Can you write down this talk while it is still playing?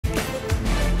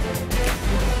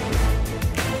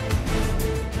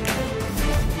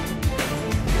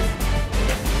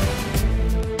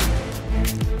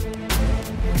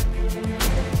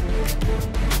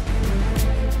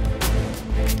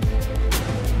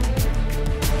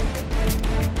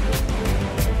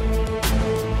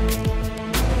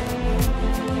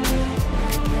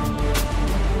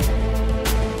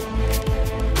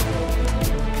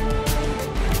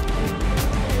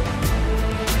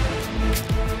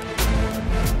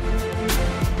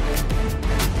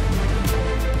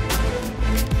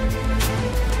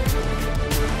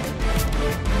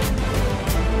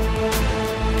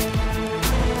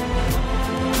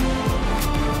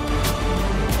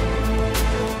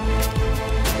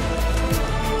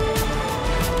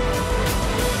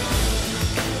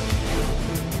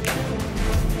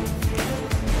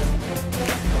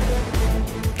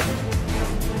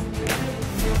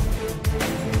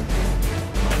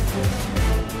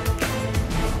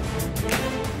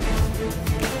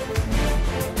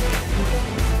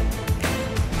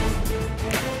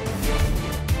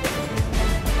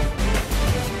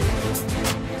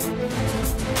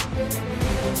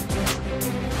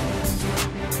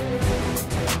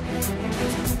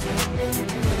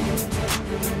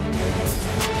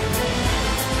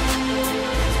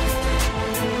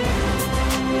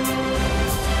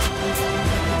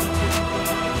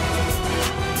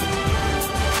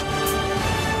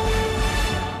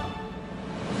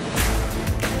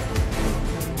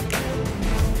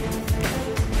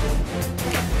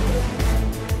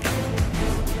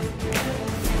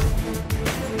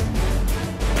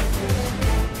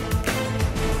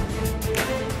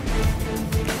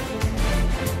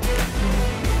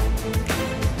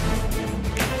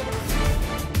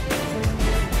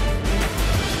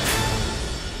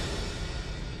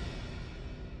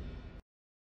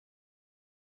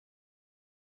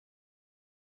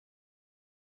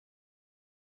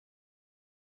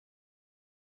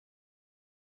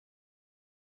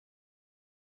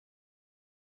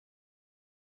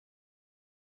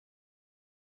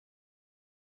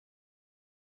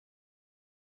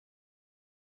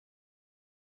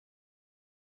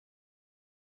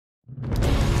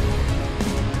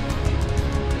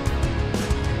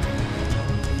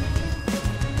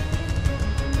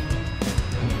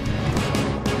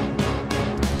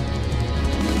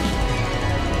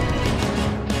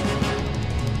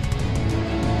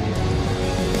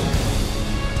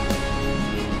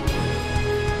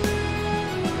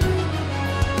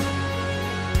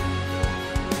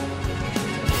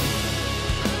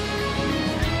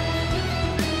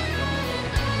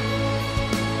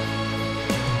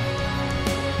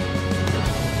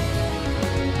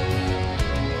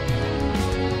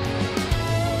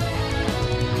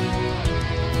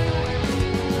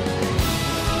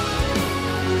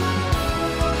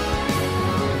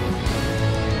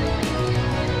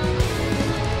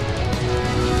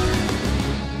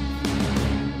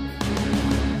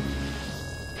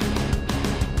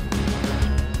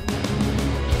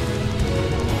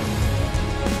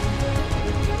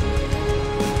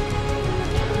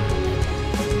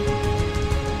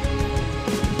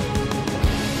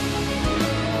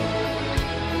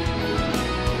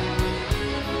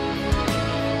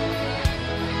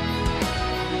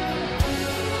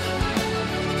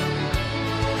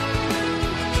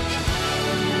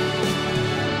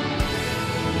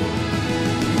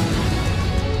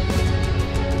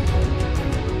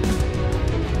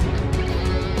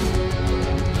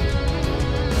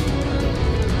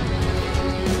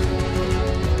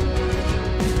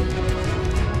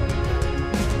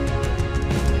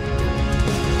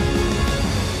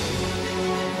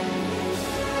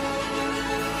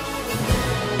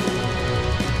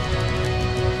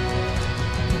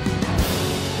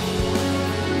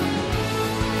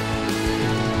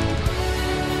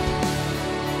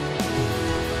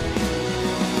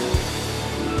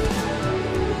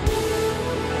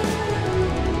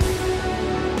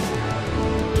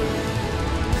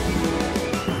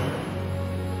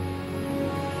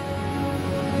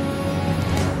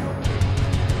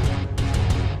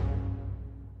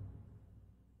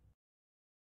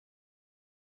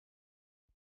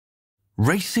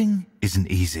Racing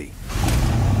isn't easy,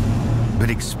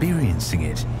 but experiencing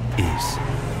it is.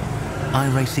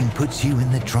 iRacing puts you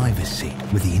in the driver's seat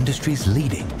with the industry's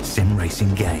leading sim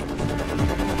racing game.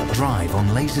 Drive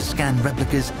on laser scan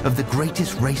replicas of the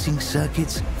greatest racing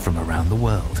circuits from around the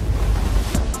world.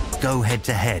 Go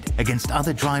head-to-head against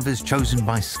other drivers chosen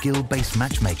by skill-based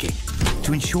matchmaking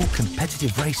to ensure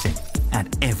competitive racing at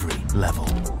every level.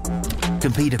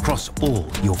 Compete across all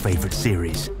your favorite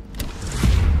series.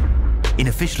 In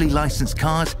officially licensed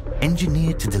cars,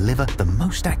 engineered to deliver the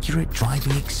most accurate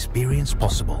driving experience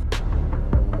possible.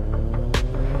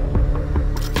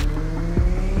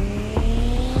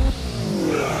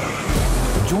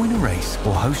 Join a race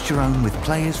or host your own with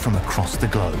players from across the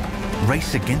globe.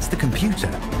 Race against the computer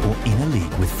or in a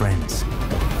league with friends.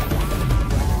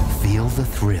 Feel the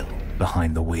thrill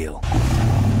behind the wheel.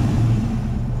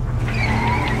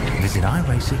 Visit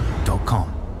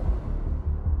iRacing.com.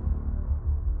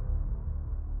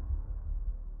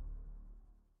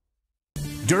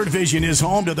 Dirt Vision is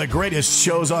home to the greatest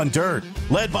shows on dirt,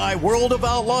 led by World of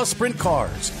Outlaws sprint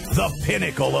cars, the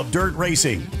pinnacle of dirt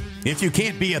racing. If you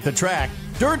can't be at the track,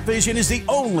 Dirt Vision is the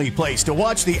only place to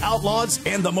watch the Outlaws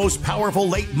and the most powerful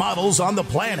late models on the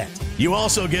planet. You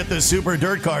also get the Super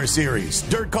Dirt Car Series,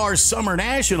 Dirt Car Summer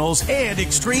Nationals, and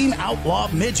Extreme Outlaw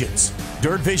Midgets.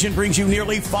 Dirt Vision brings you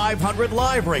nearly 500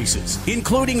 live races,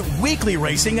 including weekly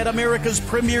racing at America's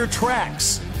premier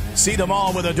tracks. See them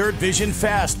all with a Dirt Vision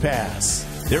Fast Pass.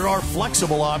 There are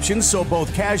flexible options so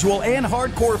both casual and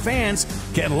hardcore fans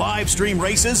can live stream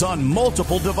races on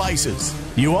multiple devices.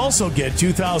 You also get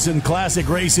 2,000 classic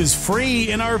races free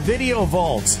in our video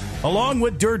vaults, along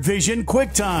with Dirt Vision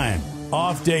QuickTime,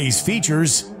 off days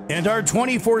features, and our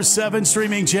 24/7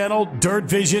 streaming channel, Dirt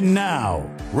Vision Now.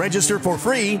 Register for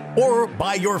free or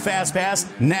buy your Fast Pass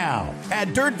now at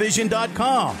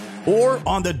dirtvision.com or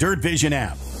on the Dirt Vision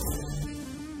app.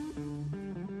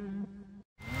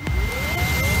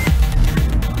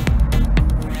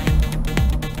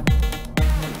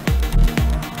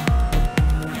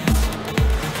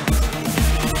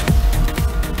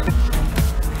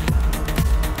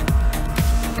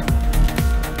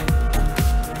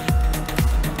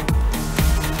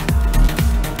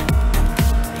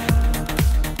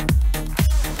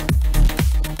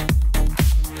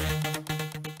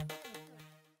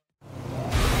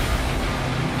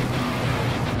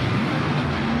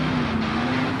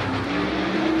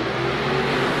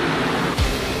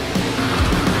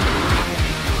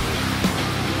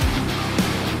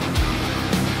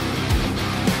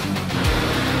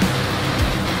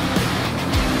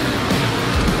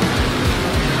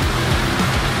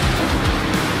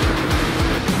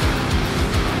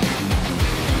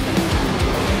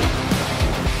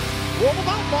 World of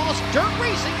Outlaws Dirt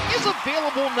Racing is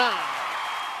available now.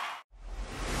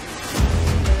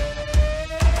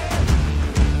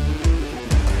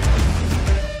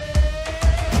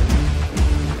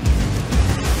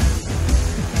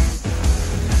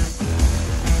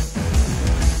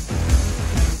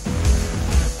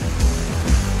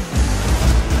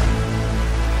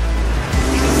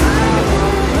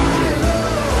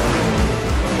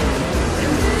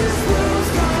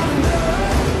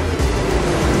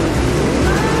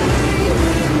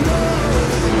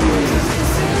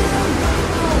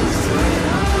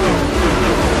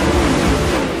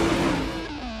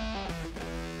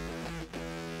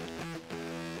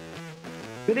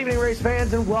 Good evening, race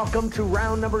fans, and welcome to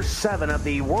round number 7 of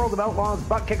the World of Outlaws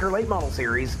ButtKicker Late Model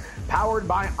Series, powered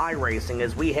by iRacing,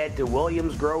 as we head to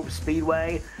Williams Grove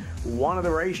Speedway, one of the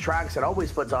racetracks that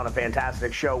always puts on a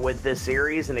fantastic show with this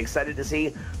series, and excited to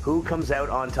see who comes out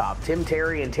on top. Tim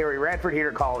Terry and Terry Radford here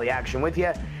to call the action with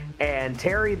you. And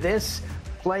Terry, this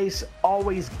place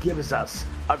always gives us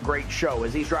a great show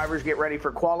as these drivers get ready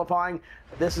for qualifying.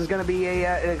 This is going to be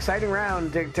an exciting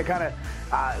round to kind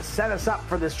of set us up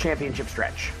for this championship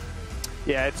stretch.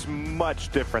 Yeah, it's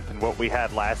much different than what we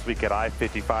had last week at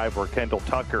I-55, where Kendall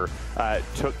Tucker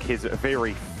took his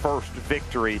very first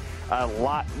victory. A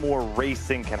lot more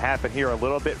racing can happen here, a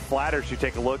little bit flatter as you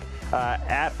take a look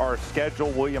at our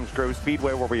schedule. Williams Grove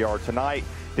Speedway, where we are tonight.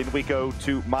 Then we go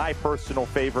to my personal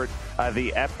favorite,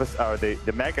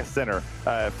 the Mega Center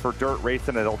for dirt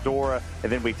racing at Eldora,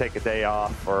 and then we take a day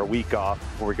off or a week off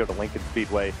before we go to Lincoln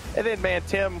Speedway. And then, man,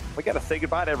 Tim, we got to say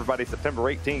goodbye to everybody September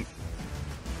 18th.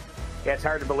 Yeah, it's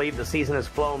hard to believe the season has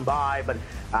flown by, but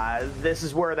this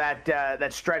is where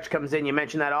that stretch comes in. You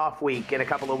mentioned that off week in a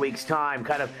couple of weeks' time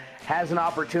kind of has an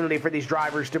opportunity for these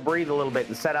drivers to breathe a little bit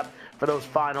and set up for those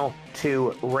final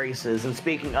 2 races. And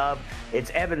speaking of, it's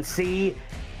Evan C.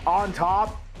 on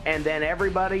top, and then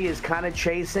everybody is kind of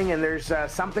chasing, and there's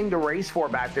something to race for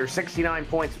back there. 69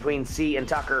 points between C and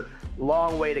Tucker,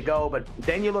 long way to go. But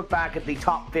then you look back at the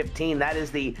top 15. That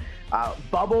is the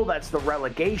bubble. That's the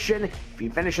relegation. If you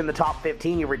finish in the top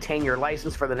 15, you retain your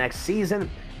license for the next season.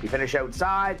 If you finish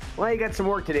outside, well, you got some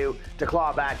work to do to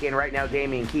claw back in. Right now,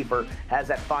 Damian Kiefer has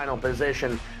that final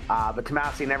position, but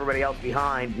Tomasi and everybody else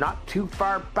behind, not too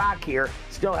far back here,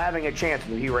 still having a chance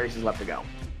with a few races left to go.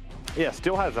 Yeah,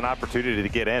 still has an opportunity to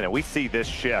get in, and we see this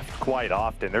shift quite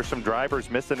often. There's some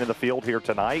drivers missing in the field here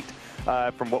tonight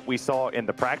from what we saw in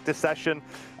the practice session.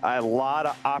 A lot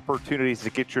of opportunities to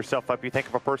get yourself up. You think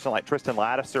of a person like Tristan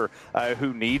Lattiser,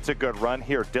 who needs a good run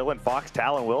here. Dylan Fox,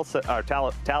 Talon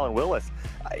Willis,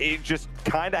 it just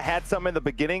kind of had some in the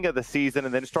beginning of the season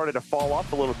and then started to fall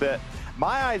off a little bit.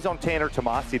 My eyes on Tanner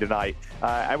Tomasi tonight.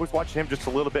 I was watching him just a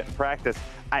little bit in practice.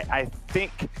 I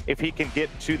think if he can get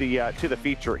to the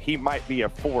feature, he might be a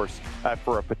force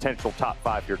for a potential top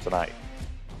 5 here tonight.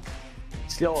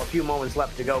 Still a few moments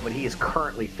left to go, but he is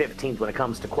currently 15th when it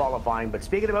comes to qualifying. But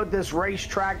speaking about this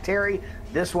racetrack, Terry,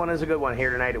 this one is a good one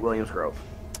here tonight at Williams Grove.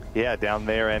 Yeah, down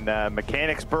there in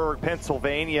Mechanicsburg,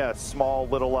 Pennsylvania, small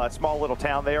little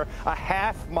town there. A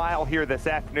half mile here this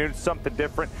afternoon, something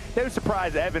different. No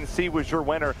surprise, Evan C. was your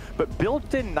winner, but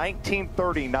built in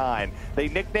 1939. They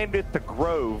nicknamed it the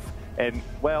Grove, and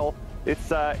well, it's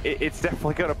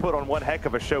definitely going to put on one heck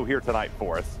of a show here tonight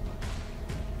for us.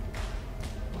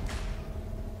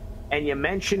 And you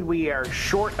mentioned we are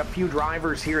short a few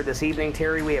drivers here this evening,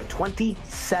 Terry. We have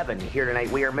 27 here tonight.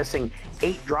 We are missing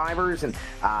 8 drivers, and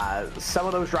some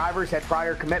of those drivers had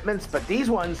prior commitments, but these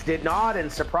ones did not. And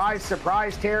surprise,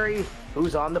 surprise, Terry,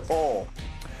 who's on the pole?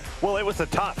 Well, it was the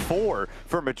top 4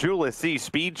 for Majula C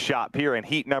Speed Shop here in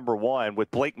heat number 1 with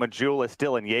Blake Majula,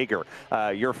 Dylan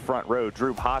Yeager, your front row,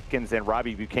 Drew Hopkins and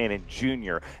Robbie Buchanan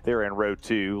Jr. They're in row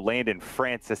 2, Landon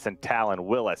Francis and Talon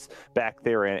Willis back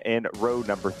there in row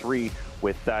number 3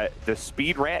 with the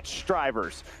Speed Ranch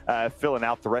drivers filling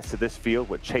out the rest of this field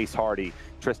with Chase Hardy,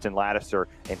 Tristan Lattiser,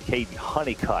 and Caden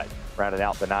Honeycutt rounding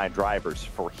out the 9 drivers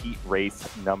for heat race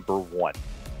number 1.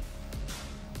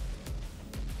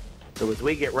 So as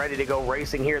we get ready to go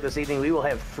racing here this evening, we will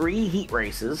have 3 heat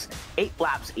races, 8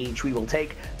 laps each. We will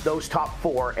take those top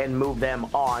 4 and move them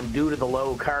on due to the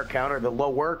low car count, or the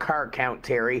lower car count,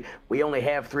 Terry. We only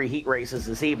have 3 heat races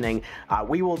this evening.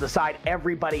 We will decide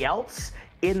everybody else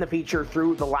in the feature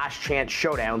through the last chance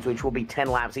showdowns, which will be 10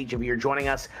 laps each. Of you are joining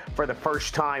us for the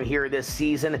first time here this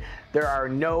season, there are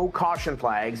no caution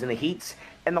flags in the heats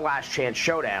and the last chance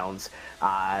showdowns.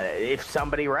 If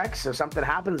somebody wrecks or something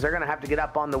happens, they're going to have to get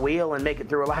up on the wheel and make it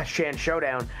through a last chance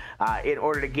showdown in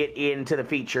order to get into the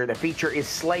feature. The feature is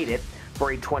slated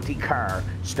for a 20-car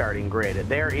starting grid.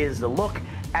 There is the look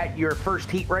at your first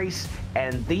heat race,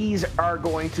 and these are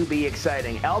going to be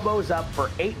exciting. Elbows up for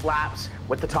 8 laps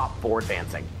with the top 4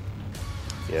 advancing.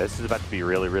 Yeah, this is about to be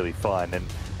really, really fun. And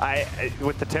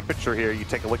with the temperature here, you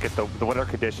take a look at the winter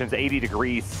conditions, 80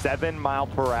 degrees,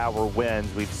 7-mile-per-hour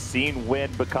winds. We've seen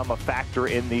wind become a factor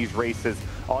in these races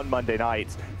on Monday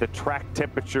nights. The track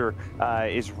temperature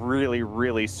is really,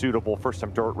 really suitable for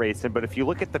some dirt racing. But if you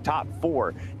look at the top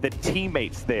 4, the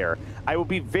teammates there, I will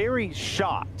be very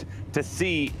shocked to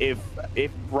see if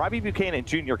Robbie Buchanan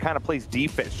Jr. kind of plays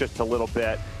defense just a little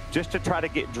bit, just to try to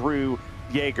get Drew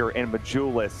Yeager and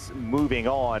Majulis moving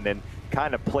on and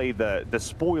kind of play the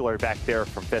spoiler back there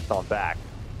from 5th on back.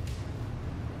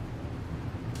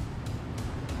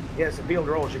 Yes, the field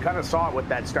rolls. You kind of saw it with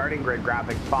that starting grid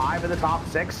graphic. 5 in the top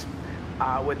 6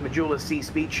 with Majula C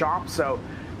Speed Shop. So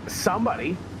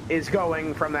somebody is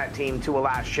going from that team to a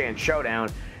last chance showdown.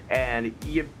 And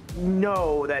you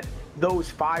know that those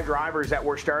 5 drivers that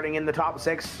were starting in the top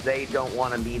 6, they don't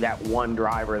want to be that one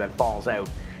driver that falls out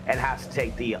and has to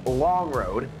take the long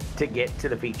road to get to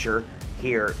the feature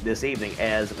here this evening,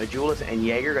 as Majulis and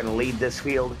Yeager are going to lead this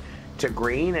field to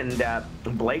green. And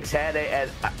Blake's had,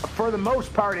 for the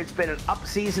most part, it's been an up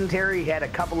season, Terry. He had a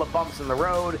couple of bumps in the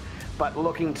road, but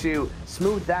looking to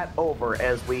smooth that over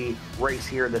as we race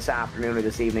here this afternoon or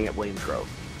this evening at Williams Grove.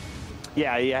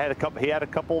 Yeah, he had a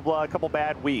couple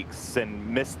bad weeks and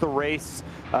missed the race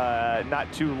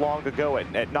not too long ago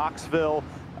at Knoxville.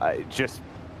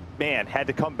 Man, had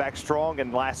to come back strong,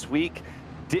 and last week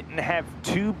didn't have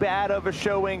too bad of a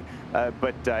showing,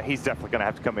 but he's definitely going to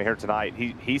have to come in here tonight.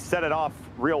 He set it off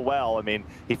real well. I mean,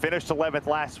 he finished 11th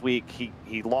last week.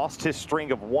 He lost his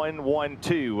string of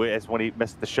 1-1-2 as when he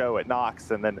missed the show at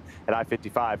Knox, and then at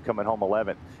I-55 coming home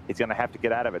 11th. He's going to have to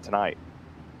get out of it tonight.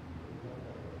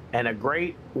 And a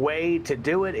great way to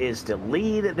do it is to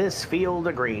lead this field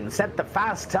of green. Set the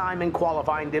fast time in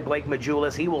qualifying, did Blake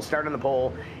Majulis. He will start on the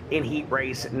pole in heat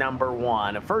race number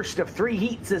 1. First of 3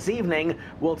 heats this evening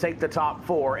will take the top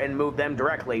 4 and move them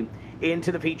directly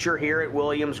into the feature here at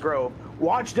Williams Grove.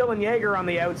 Watch Dylan Yeager on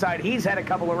the outside. He's had a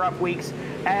couple of rough weeks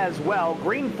as well.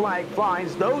 Green flag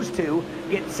flies. Those two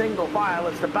get single file.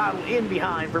 It's the battle in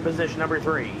behind for position number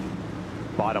 3.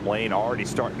 Bottom lane already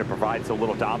starting to provide a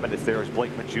little dominance there as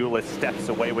Blake Majulis steps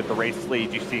away with the race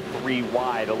lead. You see 3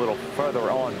 wide, a little further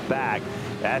on back.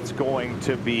 That's going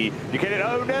to be, you get it,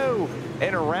 oh no!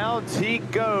 And around he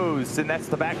goes, and that's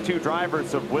the back 2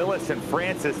 drivers of Willis and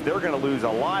Francis. They're going to lose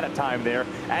a lot of time there.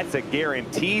 That's a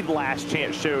guaranteed last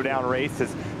chance showdown race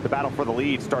as the battle for the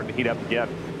lead starting to heat up again.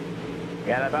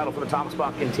 Yeah, that battle for the top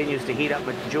spot continues to heat up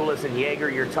with Julis and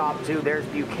Yeager, your top 2. There's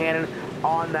Buchanan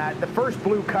on that. The first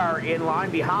blue car in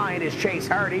line behind is Chase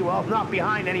Hardy. Well, not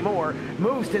behind anymore.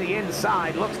 Moves to the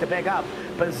inside, looks to pick up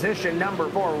position number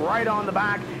 4 right on the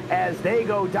back as they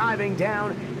go diving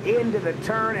down into the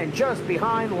turn, and just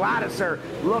behind Lattiser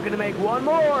looking to make one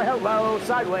more. Hello,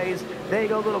 sideways. They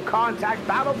go, little contact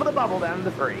battle for the bubble down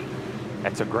to 3.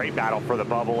 That's a great battle for the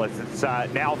bubble as it's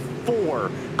now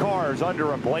 4 cars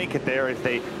under a blanket there as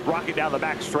they rocket down the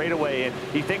back straightaway. And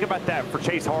you think about that for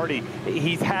Chase Hardy,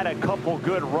 he's had a couple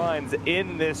good runs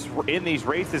in these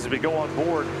races as we go on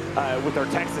board with our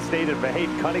Texas native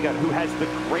Hayden Cunningham, who has the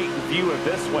great view of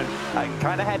this one.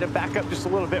 Kind of had to back up just a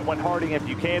little bit when Harding and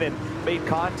Buchanan made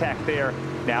contact there.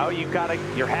 Now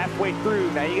you're halfway through.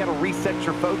 Now you got to reset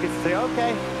your focus and say,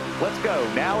 okay, let's go.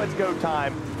 Now it's go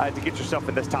time to get yourself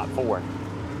in this top 4.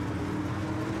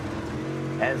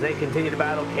 As they continue to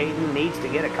battle, Caden needs to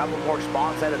get a couple more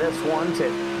spots out of this one to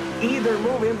either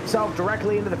move himself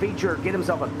directly into the feature or get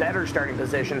himself a better starting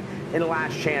position in the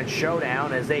last chance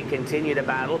showdown as they continue to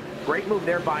battle. Great move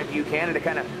there by Buchanan to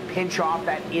kind of pinch off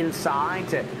that inside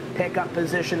to pick up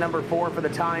position number 4 for the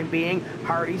time being.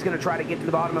 Hardy's going to try to get to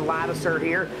the bottom of Lattiser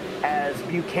here as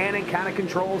Buchanan kind of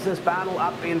controls this battle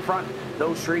up in front.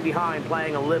 Those 3 behind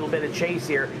playing a little bit of chase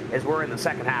here as we're in the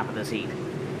second half of this heat.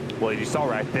 Well, you saw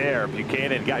right there,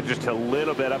 Buchanan got just a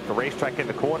little bit up the racetrack in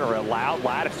the corner, allowed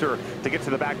Lattiser to get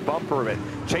to the back bumper of it.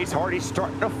 Chase Hardy's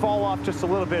starting to fall off just a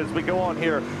little bit as we go on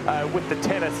here with the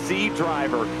Tennessee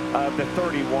driver of the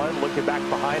 31. Looking back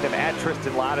behind him at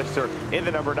Tristan Lattiser in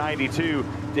the number 92.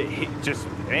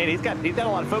 Man, he's got a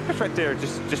lot of focus right there,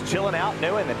 just chilling out,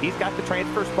 knowing that he's got the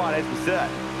transfer spot as we said.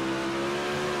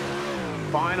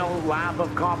 Final lap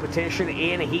of competition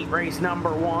in heat race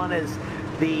number 1 as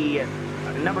the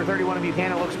number 31 of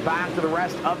Buchanan looks back to the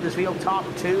rest of this field. Top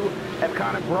 2 have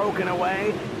kind of broken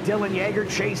away. Dylan Yeager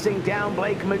chasing down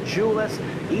Blake Majulis.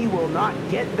 He will not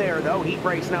get there, though. Heat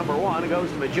race number 1 goes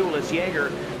to Majulis.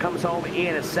 Yeager comes home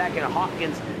in a second.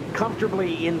 Hopkins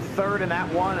comfortably in 3rd in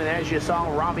that one. And as you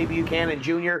saw, Robbie Buchanan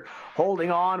Jr.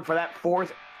 holding on for that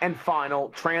 4th and final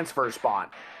transfer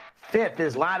spot. 5th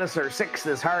is Lattiser, 6th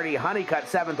is Hardy, Honeycutt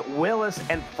 7th, Willis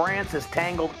and Francis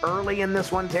tangled early in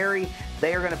this one, Terry.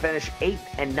 They are going to finish 8th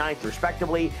and 9th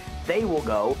respectively. They will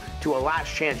go to a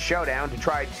last chance showdown to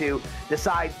try to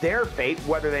decide their fate,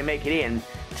 whether they make it in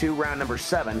to round number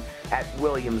 7 at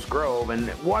Williams Grove. And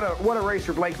what a race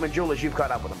for Blake Majulis. You've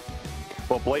caught up with him.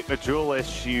 Well, Blake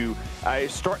Majulis, you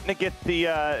starting to get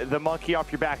the monkey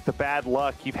off your back, the bad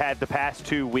luck you've had the past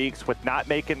 2 weeks with not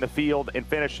making the field and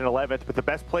finishing 11th. But the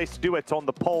best place to do it's on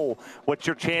the pole. What's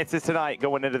your chances tonight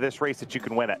going into this race that you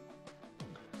can win it?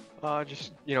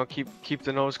 Just keep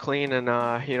the nose clean and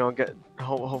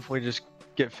hopefully just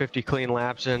get 50 clean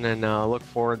laps in and look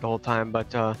forward the whole time.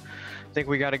 But I think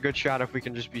we got a good shot if we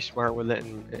can just be smart with it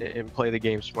and play the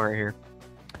game smart here.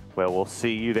 Well, we'll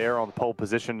see you there on the pole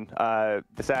position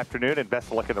this afternoon, and best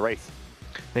of luck in the race.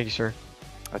 Thank you, sir.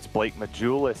 That's Blake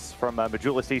Majulis from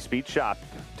Majulis Speed Shop.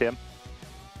 Tim?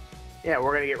 Yeah,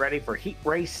 we're going to get ready for heat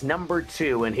race number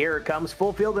 2, and here it comes.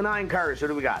 Full field of 9 cars. Who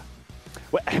do we got?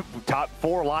 Well, top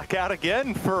 4 lockout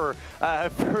again for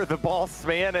the boss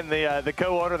man and the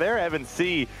co-owner there. Evan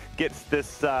C. gets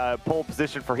this pole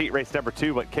position for heat race number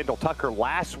 2, but Kendall Tucker,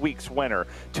 last week's winner,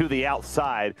 to the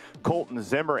outside. Colton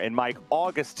Zimmer and Mike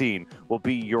Augustine will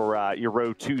be your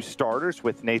row 2 starters,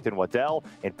 with Nathan Waddell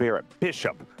and Barrett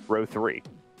Bishop, row 3.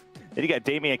 Then you got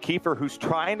Damian Kiefer, who's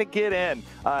trying to get in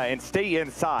and stay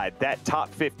inside that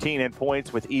top 15 in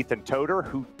points with Ethan Toder,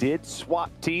 who did swap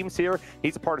teams here.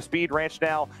 He's a part of Speed Ranch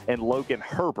now, and Logan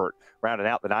Herbert rounding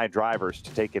out the 9 drivers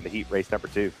to take in the heat race number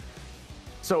 2.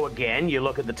 So again, you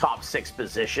look at the top 6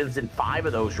 positions, and 5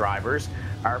 of those drivers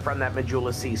are from that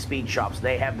Majulis Speed Shops.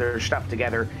 They have their stuff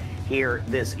together here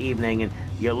this evening. And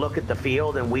you look at the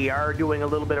field, and we are doing a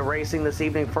little bit of racing this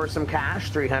evening for some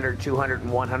cash, 300, 200,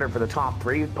 and 100 for the top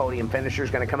three. Podium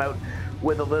finishers going to come out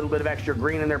with a little bit of extra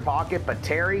green in their pocket. But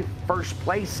Terry, first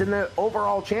place in the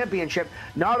overall championship.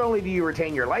 Not only do you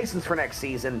retain your license for next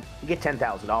season, you get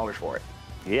 $10,000 for it.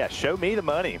 Yeah, show me the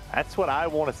money. That's what I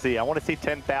want to see. I want to see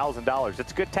 $10,000.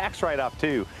 It's a good tax write-off,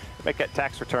 too. Make that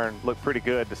tax return look pretty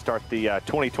good to start the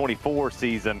 2024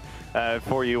 season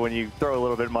for you when you throw a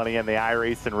little bit of money in the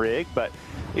iRacing rig. But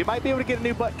you might be able to get a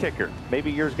new ButtKicker.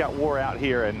 Maybe yours got wore out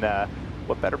here, and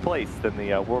what better place than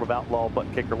the World of Outlaw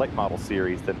ButtKicker late model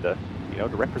series than to, to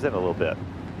represent a little bit.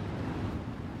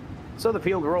 So the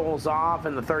field rolls off,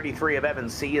 and the 33 of Evan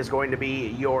C. is going to be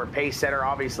your pace setter.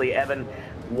 Obviously, Evan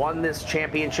won this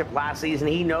championship last season.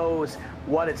 He knows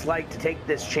what it's like to take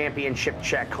this championship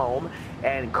check home,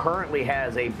 and currently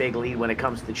has a big lead when it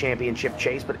comes to the championship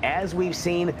chase. But as we've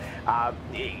seen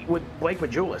with Blake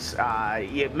Majulis,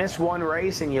 you miss one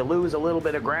race and you lose a little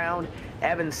bit of ground.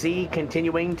 Evan C.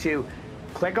 continuing to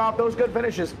click off those good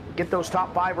finishes, get those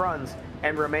top 5 runs,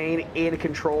 and remain in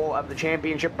control of the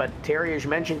championship. But Terry, as you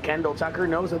mentioned, Kendall Tucker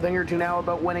knows a thing or two now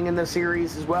about winning in this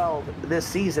series as well this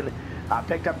season.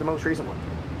 Picked up the most recent one.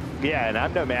 Yeah, and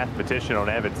I'm no mathematician on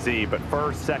Evan C., but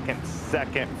first, second,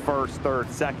 first, third,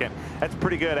 second, that's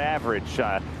pretty good average.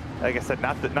 Like I said,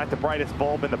 not the brightest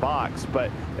bulb in the box,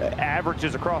 but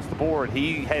averages across the board.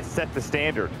 He has set the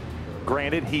standard.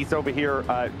 Granted, he's over here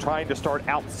trying to start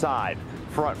outside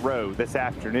front row this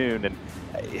afternoon, and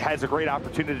has a great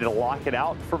opportunity to lock it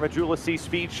out for Majulis C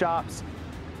Speed Shops.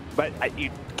 But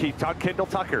you talk Kendall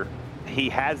Tucker. He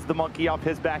has the monkey off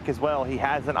his back as well. He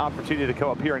has an opportunity to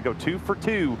go up here and go 2 for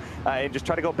 2 and just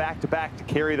try to go back-to-back to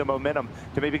carry the momentum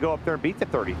to maybe go up there and beat the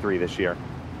 33 this year.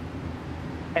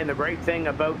 And the great thing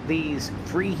about these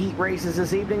 3 heat races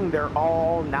this evening, they're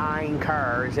all 9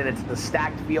 cars, and it's the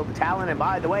stacked field of talent. And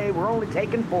by the way, we're only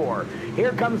taking 4.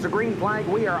 Here comes the green flag.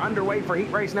 We are underway for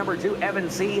heat race number 2. Evan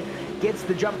C. gets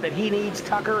the jump that he needs.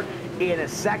 Tucker in a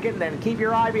second. Then keep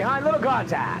your eye behind. Little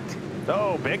contact.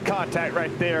 Oh, big contact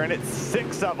right there, and it's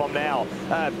 6 of them now,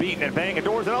 beating and banging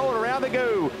doors, and around they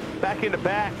go, back into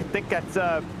back. I think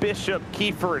that's Bishop,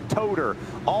 Kiefer, and Toter,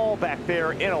 all back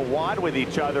there in a wad with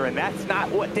each other, and that's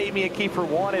not what Damian Kiefer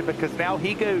wanted, because now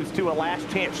he goes to a last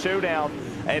chance showdown,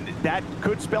 and that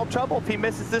could spell trouble if he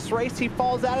misses this race. He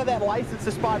falls out of that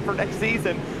license spot for next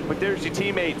season. But there's your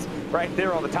teammates right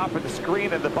there on the top of the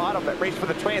screen at the bottom that race for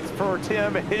the transfer.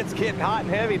 Tim, it's getting hot and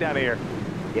heavy down here.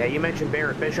 Yeah, you mentioned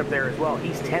Barrett Bishop there as well.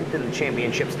 He's 10th in the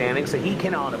championship standing, so he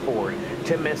cannot afford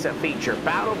to miss a feature.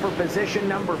 Battle for position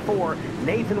number 4.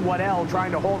 Nathan Waddell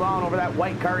trying to hold on over that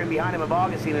white car in behind him of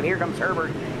Augustine. And here comes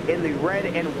Herbert in the red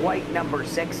and white number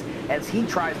 6 as he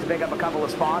tries to pick up a couple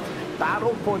of spots.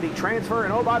 Battle for the transfer.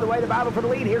 And oh, by the way, the battle for the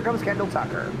lead. Here comes Kendall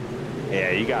Tucker.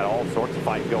 Yeah, you got all sorts of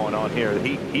fight going on here.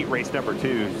 The heat race number 2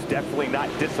 is definitely not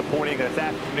disappointing this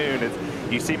afternoon.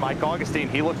 As you see Mike Augustine,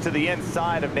 he looks to the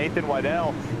inside of Nathan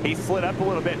Waddell. He slid up a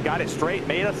little bit, got it straight,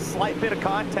 made a slight bit of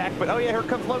contact, but oh yeah, here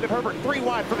comes Logan Herbert, 3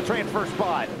 wide for the transfer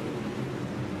spot.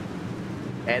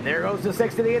 And there goes the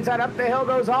 6 to the inside. Up the hill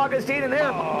goes Augustine, and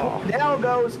there Waddell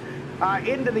goes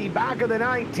into the back of the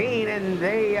 19, and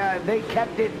they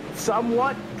kept it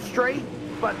somewhat straight,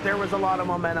 but there was a lot of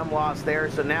momentum lost there,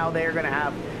 so now they're going to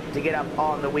have to get up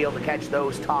on the wheel to catch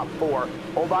those top 4.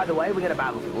 Oh, by the way, we got a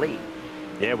battle for the lead.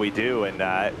 Yeah, we do, and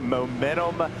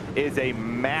momentum is a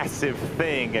massive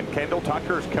thing, and Kendall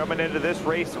Tucker's coming into this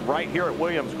race right here at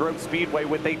Williams Grove Speedway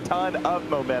with a ton of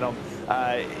momentum.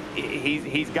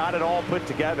 He's got it all put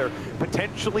together.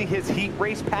 Potentially his heat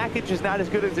race package is not as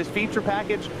good as his feature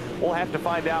package. We'll have to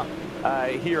find out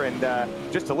here in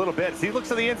just a little bit. So he looks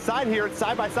to the inside here, it's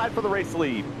side by side for the race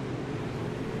lead.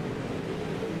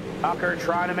 Tucker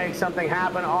trying to make something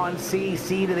happen on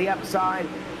CC to the upside.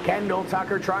 Kendall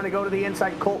Tucker trying to go to the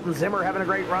inside. Colton Zimmer having a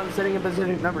great run, sitting in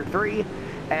position number 3.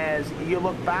 As you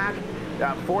look back,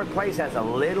 4th place has a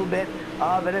little bit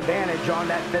of an advantage on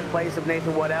that 5th place of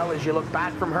Nathan Waddell. As you look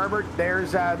back from Herbert,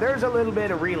 there's a little bit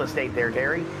of real estate there,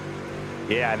 Terry.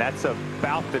 Yeah, and that's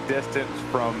about the distance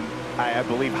from, I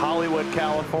believe, Hollywood,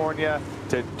 California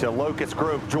to Locust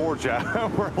Grove, Georgia,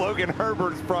 where Logan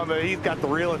Herbert's from. He's got the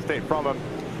real estate from him.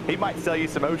 He might sell you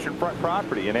some oceanfront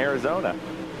property in Arizona.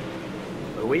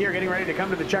 We are getting ready to come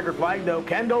to the checkered flag, though.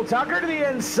 Kendall Tucker to the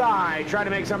inside, trying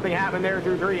to make something happen there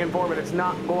through 3 and 4, but it's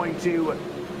not going to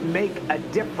make a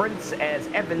difference as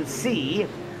Evan C.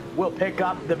 will pick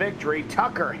up the victory.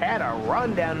 Tucker had a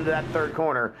run down into that 3rd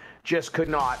corner, just could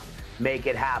not make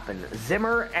it happen.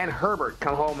 Zimmer and Herbert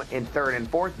come home in 3rd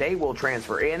and 4th. They will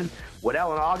transfer in.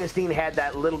 Waddell and Augustine had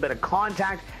that little bit of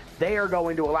contact. They are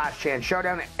going to a last chance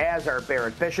showdown, as are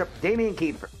Barrett Bishop, Damian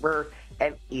Kiefer,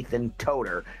 and Ethan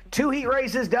Toder. 2 heat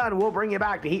races done. We'll bring you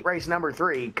back to heat race number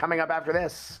 3 coming up after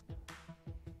this.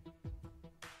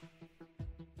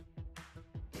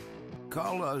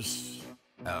 Call us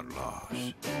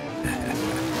Outlaws.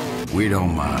 We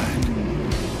don't mind.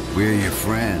 We're your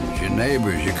friends, your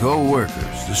neighbors, your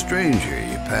co-workers, the stranger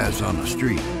you pass on the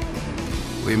street.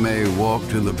 We may walk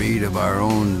to the beat of our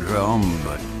own drum,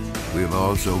 but we'll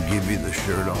also give you the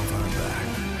shirt off our back.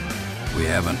 We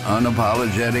have an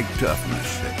unapologetic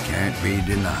toughness that can't be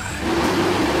denied.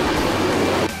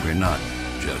 We're not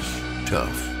just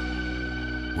tough.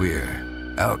 We're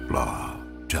outlaw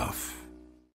tough.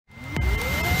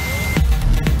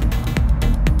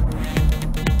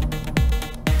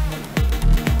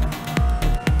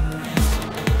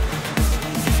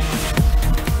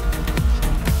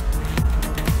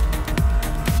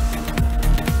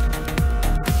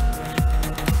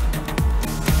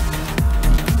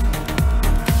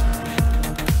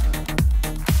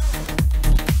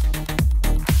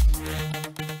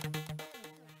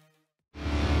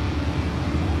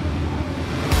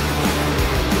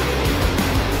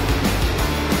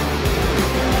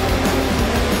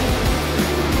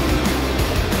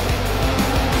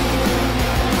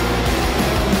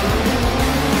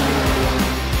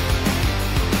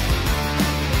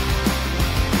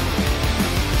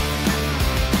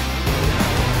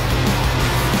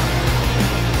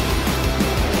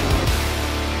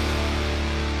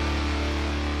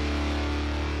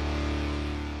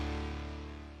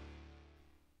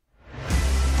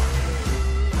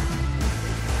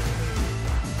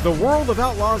 The World of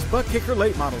Outlaws ButtKicker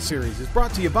Late Model Series is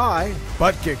brought to you by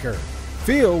ButtKicker.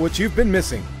 Feel what you've been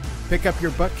missing. Pick up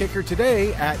your ButtKicker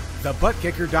today at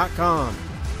thebuttkicker.com.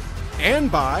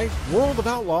 And by World of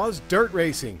Outlaws Dirt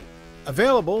Racing.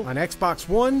 Available on Xbox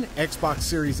One, Xbox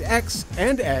Series X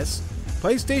and S,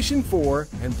 PlayStation 4,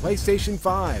 and PlayStation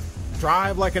 5.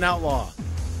 Drive like an outlaw.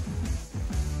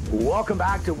 Welcome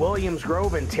back to Williams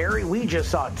Grove. And Terry, we just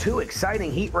saw 2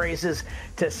 exciting heat races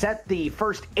to set the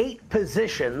first 8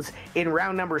 positions in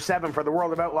round number 7 for the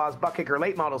World of Outlaws ButtKicker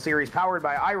Late Model Series powered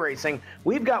by iRacing.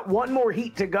 We've got 1 more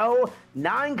heat to go.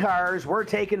 9 cars. We're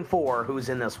taking 4. Who's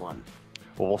in this one?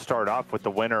 Well, we'll start off with the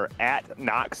winner at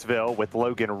Knoxville with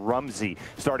Logan Rumsey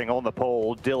starting on the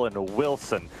pole, Dylan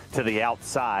Wilson to the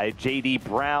outside, J.D.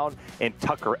 Brown and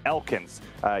Tucker Elkins.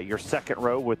 Your second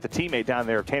row with the teammate down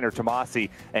there, Tanner Tomasi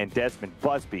and Desmond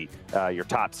Busby, your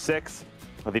top 6.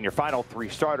 And then your final 3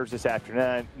 starters this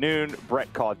afternoon,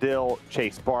 Brett Caudill,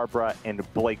 Chase Barbara, and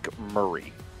Blake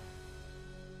Murray.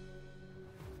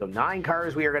 So 9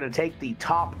 cars. We are going to take the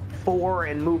top 4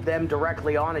 and move them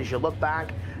directly on as you look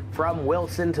back from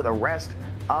Wilson to the rest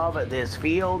of this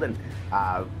field. And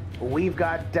we've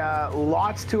got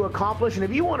lots to accomplish. And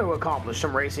if you want to accomplish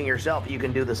some racing yourself, you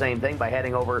can do the same thing by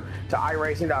heading over to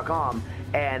iRacing.com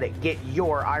and get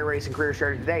your iRacing career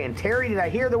started today. And Terry, did I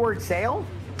hear the word sale?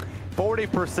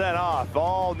 40% off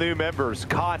all new members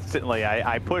constantly.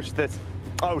 I push this.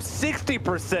 Oh,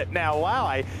 60% now. Wow.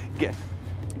 I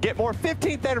get more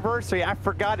 15th anniversary. I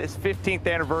forgot it's 15th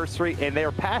anniversary, and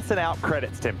they're passing out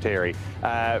credits, Tim Terry.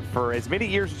 For as many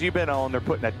years as you've been on, they're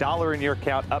putting $1 in your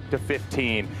account up to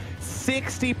 15.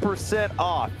 60%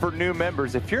 off for new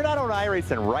members. If you're not on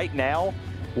iRacing right now,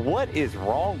 what is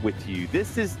wrong with you?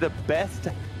 This is the best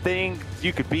thing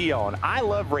you could be on. I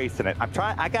love racing it. I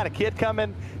got a kid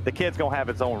coming. The kid's gonna have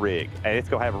its own rig, and it's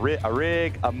gonna have a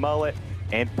rig, a mullet,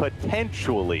 and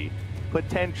potentially an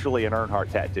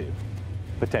Earnhardt tattoo.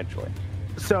 Potentially.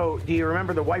 So, do you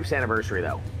remember the wife's anniversary,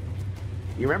 though?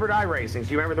 You remembered iRacing,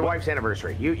 so you remember the wife's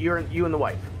anniversary. You and the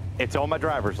wife. It's on my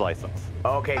driver's license.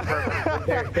 Okay,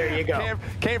 perfect. there you go.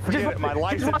 Can't forget it. My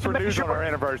license renews on our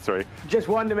anniversary. Just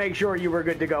wanted to make sure you were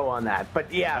good to go on that. But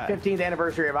yeah, 15th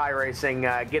anniversary of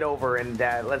iRacing. Get over and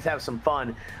let's have some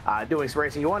fun doing some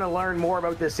racing. You want to learn more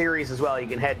about this series as well, you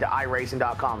can head to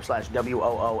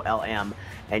iRacing.com/WOOLM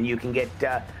and you can get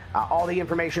all the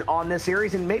information on this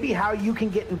series and maybe how you can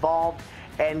get involved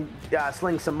and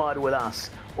sling some mud with us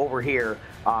over here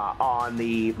on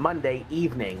the Monday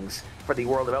evenings for the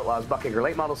World of Outlaws ButtKicker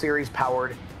Late Model Series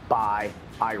powered by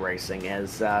iRacing.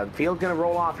 As the field's going to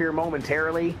roll off here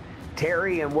momentarily,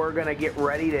 Terry, and we're going to get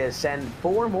ready to send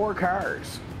 4 more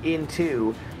cars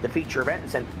into the feature event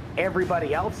and send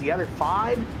everybody else, the other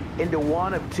 5, into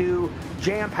one of 2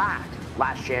 jam-packed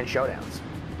last chance showdowns.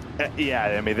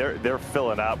 Yeah, I mean, they're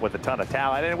filling up with a ton of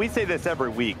talent. And we say this every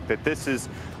week, that this is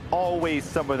always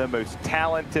some of the most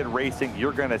talented racing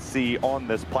you're going to see on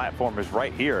this platform is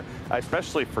right here,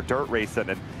 especially for dirt racing.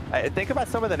 And Think about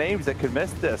some of the names that could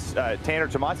miss this. Tanner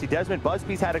Tomasi, Desmond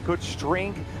Busby's had a good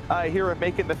string here of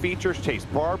making the features. Chase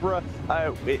Barbara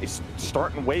is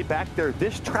starting way back there.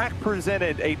 This track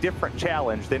presented a different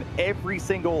challenge than every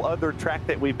single other track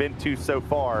that we've been to so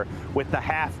far with the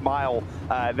half-mile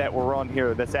that we're on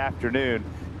here this afternoon.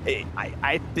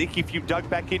 I think if you dug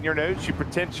back in your notes, you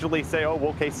potentially say, oh,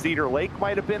 okay, Cedar Lake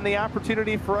might have been the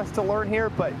opportunity for us to learn here,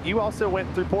 but you also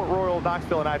went through Port Royal,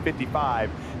 Knoxville, and I-55,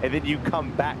 and then you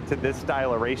come back to this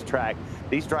style of racetrack.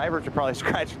 These drivers are probably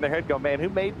scratching their head going, man, who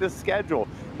made this schedule?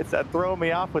 It's throwing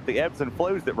me off with the ebbs and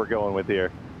flows that we're going with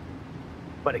here.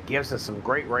 But it gives us some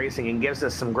great racing and gives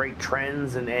us some great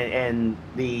trends and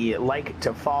the like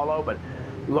to follow. But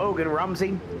Logan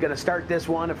Rumsey going to start this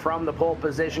one from the pole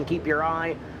position. Keep your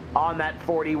eye on that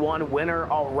 41 winner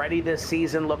already this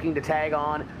season, looking to tag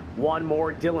on one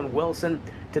more. Dylan Wilson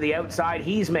to the outside.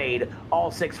 He's made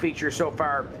all 6 features so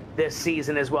far this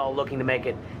season as well, looking to make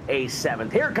it a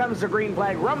 7th. Here comes the green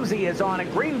flag. Rumsey is on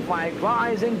it. Green flag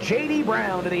flies, and J.D.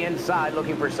 Brown to the inside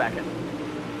looking for 2nd.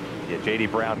 Yeah, J.D.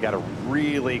 Brown got a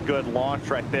really good launch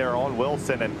right there on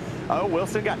Wilson, and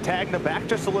Wilson got tagged in the back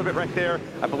just a little bit right there.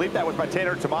 I believe that was by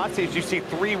Tanner Tomasi. As you see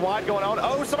 3 wide going on.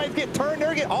 Oh, somebody's getting turned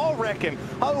there, all wrecking.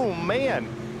 Oh, man.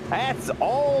 That's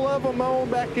all of them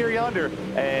on back there yonder.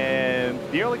 And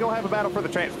you're only going to have a battle for the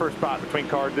transfer spot between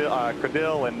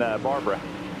Cardill and Barbara.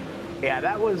 Yeah,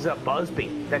 that was Busby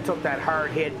that took that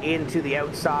hard hit into the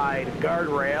outside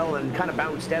guardrail and kind of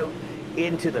bounced out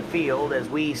into the field as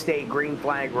we stay green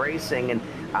flag racing. And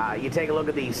you take a look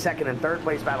at the 2nd and 3rd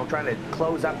place battle, trying to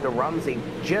close up the Rumsey.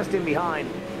 Just in behind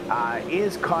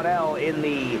is Caudell in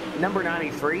the number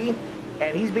 93,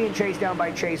 and he's being chased down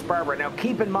by Chase Barber. Now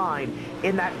keep in mind,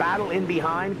 in that battle in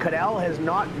behind, Caudell has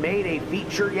not made a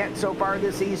feature yet so far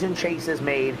this season. Chase has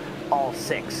made all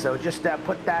 6, so just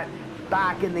put that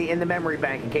back in the memory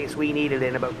bank in case we need it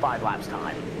in about 5 laps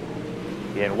time.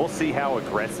 Yeah, and we'll see how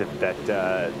aggressive that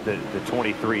the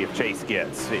 23 of Chase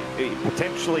gets.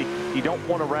 Potentially, you don't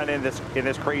want to run in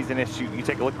this craziness. You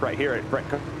take a look right here at Brett.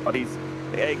 He's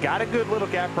got a good little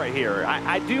gap right here.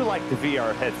 I do like the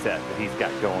VR headset that he's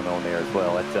got going on there as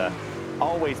well. It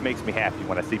always makes me happy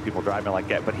when I see people driving like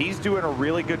that. But he's doing a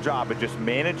really good job of just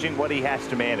managing what he has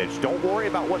to manage. Don't worry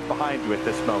about what's behind you at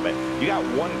this moment. You got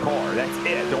one car. That's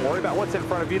it. Don't worry about what's in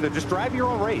front of you. Just drive your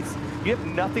own race. You have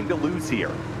nothing to lose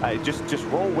here. Just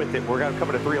roll with it. We're going to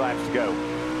come to 3 laps to go.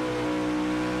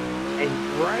 And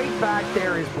right back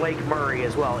there is Blake Murray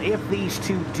as well. If these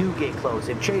two do get close,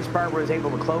 if Chase Barber is able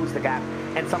to close the gap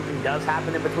and something does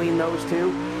happen in between those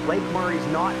two, Blake Murray's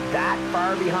not that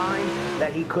far behind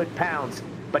that he could pounce,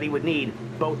 but he would need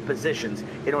both positions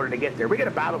in order to get there. We got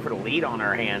a battle for the lead on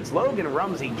our hands. Logan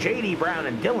Rumsey, J.D. Brown,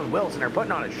 and Dylan Wilson are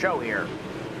putting on a show here.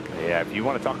 Yeah, if you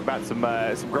want to talk about some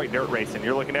great dirt racing,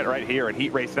 you're looking at it right here in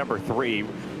heat race number 3.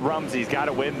 Rumsey's got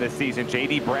to win this season.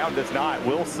 J.D. Brown does not.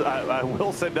 Wilson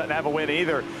doesn't have a win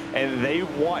either, and they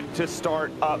want to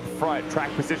start up front. Track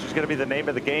position is going to be the name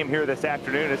of the game here this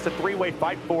afternoon. It's a 3-way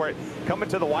fight for it. Coming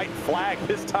to the white flag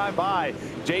this time by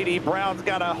J.D. Brown's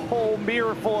got a whole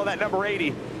mirror full of that number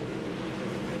 80.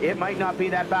 It might not be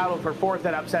that battle for 4th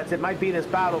that upsets. It might be this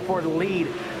battle for the lead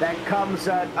that comes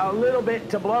a little bit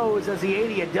to blows, as the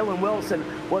 80 of Dylan Wilson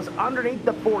was underneath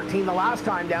the 14 the last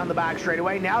time down the back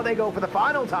straightaway. Now they go for the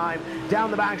final time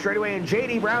down the back straightaway, and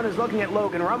J.D. Brown is looking at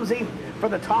Logan Rumsey for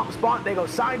the top spot. They go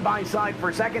side by side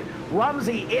for 2nd.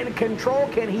 Rumsey in control.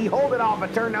 Can he hold it off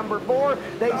at turn number 4?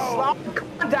 They slop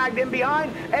contact in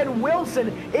behind, and Wilson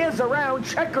is around.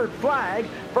 Checkered flag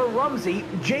for Rumsey.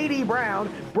 J.D.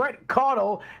 Brown, Brett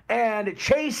Caudell, and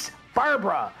Chase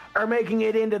Barbara are making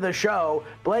it into the show.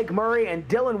 Blake Murray and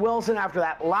Dylan Wilson, after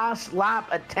that last lap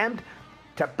attempt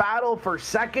to battle for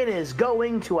 2nd, is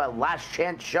going to a last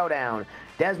chance showdown.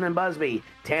 Desmond Busby,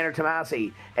 Tanner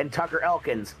Tomasi, and Tucker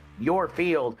Elkins, your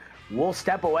field. We'll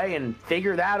step away and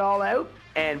figure that all out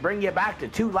and bring you back to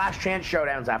 2 last chance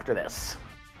showdowns after this.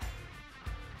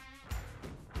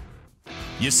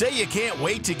 You say you can't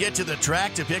wait to get to the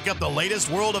track to pick up the latest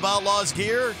World of Outlaws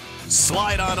gear?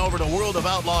 Slide on over to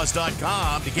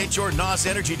worldofoutlaws.com to get your NOS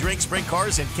energy drink sprint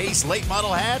cars and Case late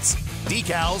model hats,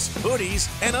 decals, hoodies,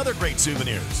 and other great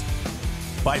souvenirs.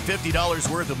 Buy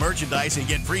 $50 worth of merchandise and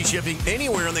get free shipping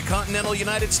anywhere in the continental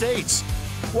United States.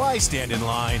 Why stand in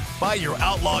line? Buy your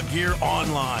Outlaw gear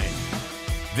online.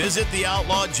 Visit the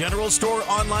Outlaw General Store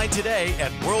online today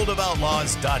at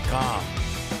worldofoutlaws.com.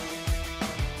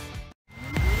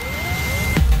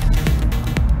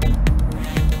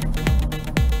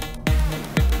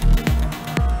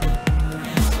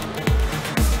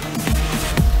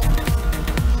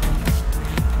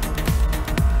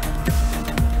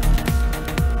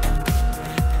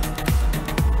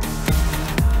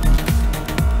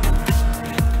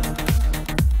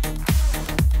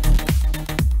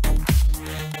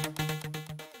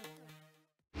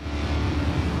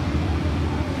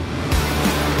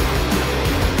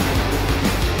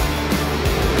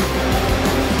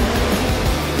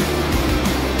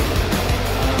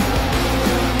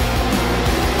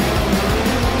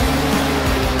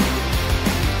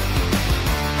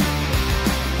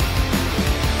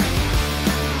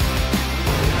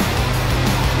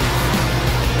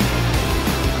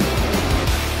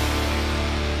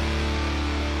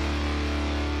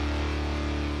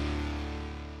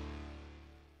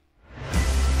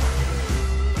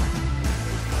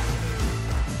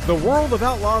 The World of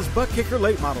Outlaws ButtKicker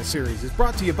Late Model Series is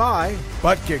brought to you by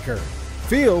ButtKicker.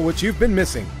 Feel what you've been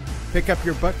missing. Pick up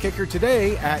your ButtKicker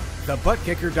today at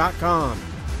thebuttkicker.com.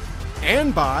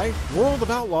 And by World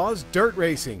of Outlaws Dirt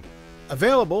Racing.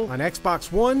 Available on Xbox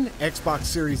One, Xbox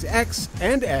Series X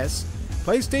and S,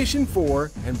 PlayStation 4,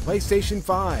 and PlayStation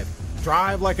 5.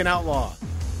 Drive like an outlaw.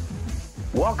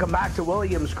 Welcome back to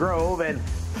Williams Grove, and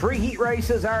 3 heat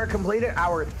races are completed.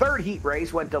 Our 3rd heat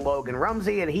race went to Logan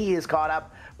Rumsey, and he is caught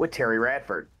up with Terry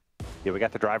Radford. Yeah, we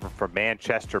got the driver from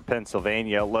Manchester,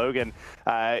 Pennsylvania. Logan,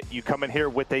 you come in here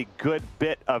with a good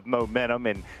bit of momentum,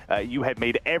 and you have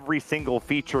made every single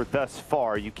feature thus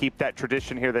far. You keep that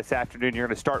tradition here this afternoon. You're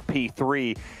going to start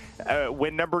P3.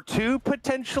 Win number 2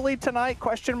 potentially tonight,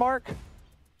 question mark?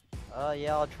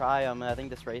 Yeah, I'll try. I think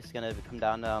this race is going to come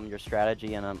down to your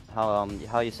strategy and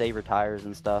how you save your tires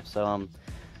and stuff. So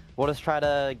we'll just try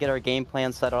to get our game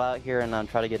plan settled out here and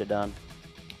try to get it done.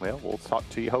 Well, we'll talk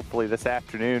to you hopefully this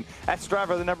afternoon. That's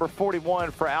driver the number 41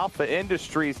 for Alpha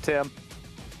Industries, Tim.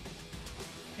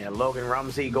 And Logan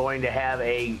Rumsey going to have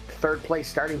a 3rd place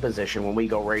starting position when we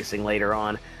go racing later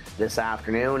on this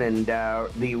afternoon. And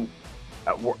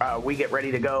we get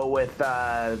ready to go with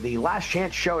the Last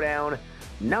Chance Showdown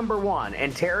number 1.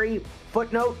 And Terry,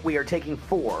 footnote, we are taking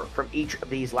 4 from each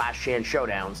of these Last Chance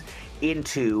Showdowns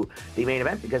into the main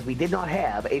event because we did not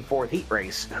have a 4th heat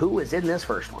race. Who is in this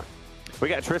first one? We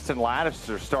got Tristan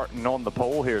Lannister starting on the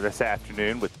pole here this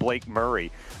afternoon with Blake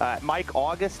Murray. Mike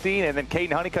Augustine, and then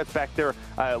Caden Honeycutt's back there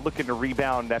looking to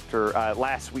rebound after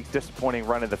last week's disappointing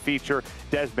run of the feature.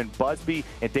 Desmond Busby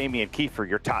and Damian Kiefer,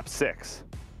 your top 6.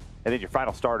 And then your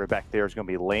final starter back there is going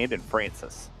to be Landon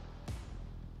Francis.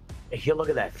 If you look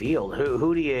at that field,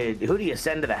 who do you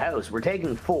send to the house? We're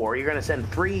taking 4. You're going to send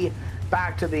 3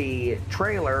 back to the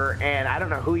trailer, and I don't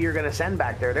know who you're going to send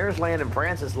back there. There's Landon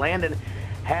Francis. Landon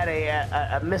had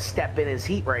a misstep in his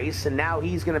heat race, and now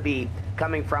he's going to be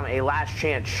coming from a Last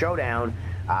Chance Showdown.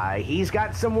 He's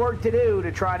got some work to do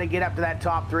to try to get up to that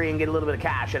top 3 and get a little bit of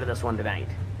cash out of this one tonight.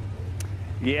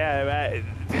 Yeah,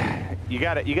 you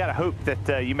gotta hope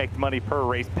that you make money per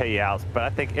race payouts, but I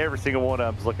think every single one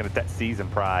of them is looking at that season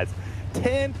prize,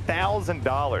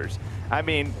 $10,000. I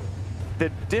mean, the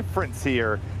difference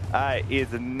here is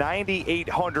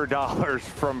 $9,800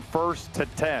 from 1st to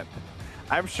 10th.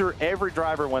 I'm sure every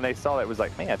driver, when they saw that, was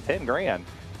like, man, 10 grand.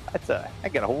 I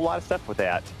get a whole lot of stuff with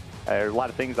that. There's a lot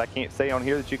of things I can't say on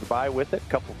here that you can buy with it. A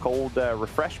couple cold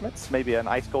refreshments, maybe an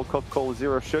ice cold Coca-Cola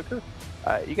Zero Sugar.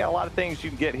 You got a lot of things you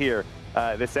can get here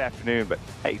this afternoon. But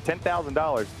hey,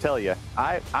 $10,000, tell you,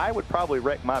 I would probably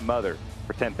wreck my mother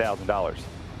for $10,000.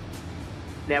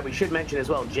 Now, we should mention as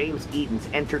well, James Eaton's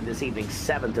entered this evening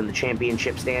 7th in the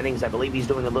championship standings. I believe he's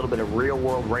doing a little bit of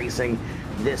real-world racing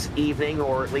this evening,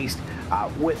 or at least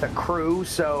with a crew.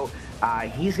 So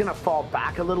he's going to fall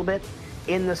back a little bit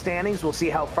in the standings. We'll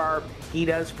see how far he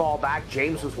does fall back.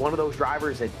 James was one of those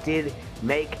drivers that did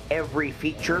make every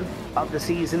feature of the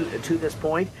season to this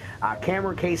point.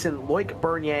 Cameron Kaysen, Loic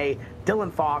Bernier,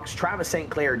 Dylan Fox, Travis St.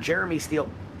 Clair, Jeremy Steele,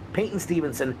 Peyton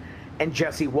Stevenson, and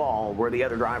Jesse Wall were the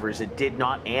other drivers that did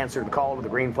not answer the call to the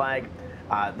green flag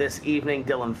this evening.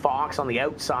 Dylan Fox on the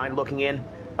outside looking in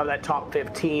of that top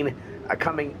 15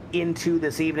 coming into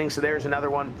this evening. So there's another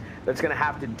one that's going to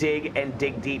have to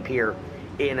dig deep here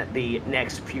in the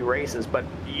next few races. But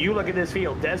you look at this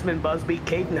field, Desmond Busby,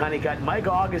 Caden Honeycutt, Mike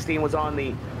Augustine was on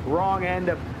the wrong end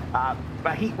of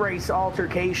a heat race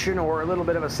altercation or a little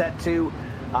bit of a set 2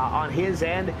 on his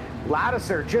end.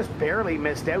 Ladisser just barely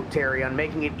missed out, Terry, on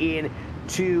making it in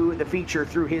to the feature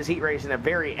through his heat race in a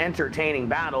very entertaining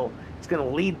battle. It's going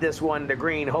to lead this one to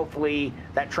green. Hopefully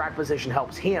that track position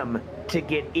helps him to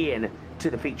get in to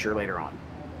the feature later on.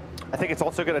 I think it's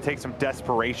also going to take some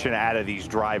desperation out of these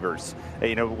drivers.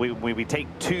 You know, we take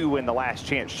 2 in the Last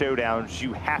Chance Showdowns.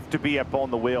 You have to be up on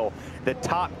the wheel. The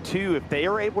top 2, if they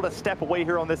are able to step away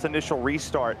here on this initial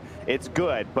restart, it's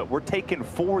good. But we're taking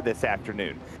 4 this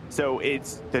afternoon. So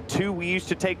it's the 2 we used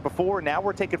to take before. Now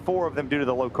we're taking 4 of them due to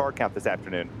the low car count this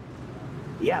afternoon.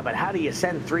 Yeah, but how do you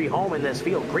send 3 home in this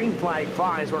field? Green flag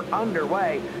flies. We're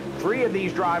underway. 3 of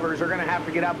these drivers are going to have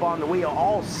to get up on the wheel.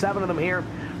 All 7 of them here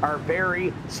are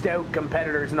very stout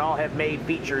competitors and all have made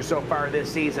features so far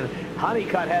this season.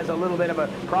 Honeycutt has a little bit of a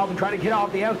problem trying to get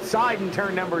off the outside in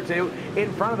turn number 2.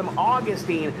 In front of them,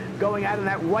 Augustine going out in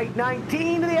that white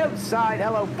 19 to the outside.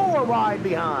 Hello, 4 wide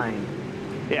behind.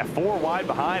 Yeah, 4 wide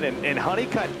behind, and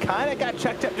Honeycutt kind of got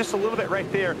checked up just a little bit right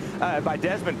there by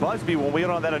Desmond Busby when we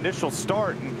went on that initial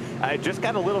start. And just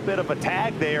got a little bit of a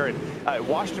tag there and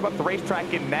washed him up the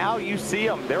racetrack, and now you see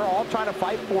them. They're all trying to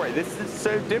fight for it. This is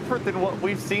so different than what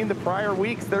we've seen the prior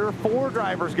weeks. There are 4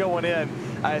 drivers going in.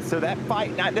 So that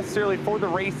fight, not necessarily for the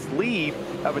race lead,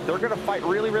 but they're going to fight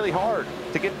really, really hard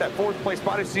to get that 4th place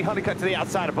spot. You see Honeycutt to the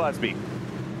outside of Busby.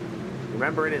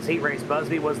 Remember, in his heat race,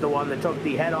 Busby was the one that took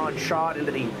the head-on shot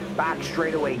into the back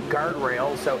straightaway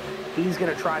guardrail, so he's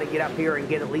going to try to get up here and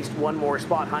get at least one more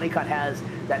spot. Honeycutt has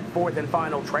that 4th and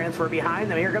final transfer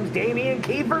behind them. Here comes Damian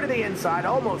Kiefer to the inside,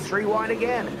 almost 3 wide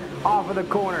again off of the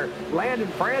corner. Landon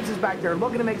Francis back there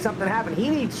looking to make something happen. He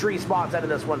needs 3 spots out of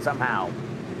this one somehow.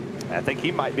 I think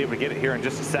he might be able to get it here in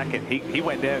just a second. He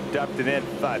went in, dumped it in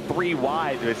 3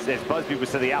 wide as Busby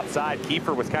was to the outside.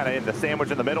 Kiefer was kind of in the sandwich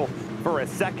in the middle for a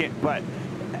second, but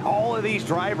all of these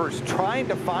drivers trying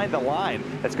to find the line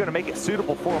that's going to make it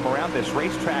suitable for them around this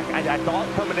racetrack. I thought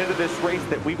coming into this race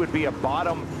that we would be a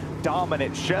bottom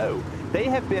dominant show. They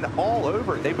have been all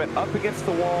over. They've been up against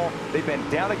the wall. They've been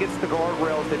down against the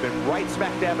guardrails. They've been right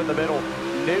smack dab in the middle.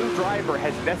 No driver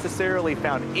has necessarily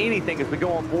found anything as we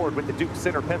go on board with the Duke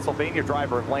Center, Pennsylvania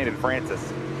driver, Landon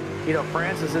Francis. You know,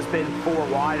 Francis has been 4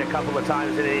 wide a couple of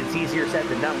times, and it's easier said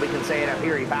than done. We can say it up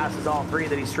here. He passes all 3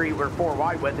 that he's 3 or 4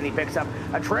 wide with, and he picks up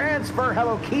a transfer.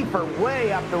 Hello, Kiefer,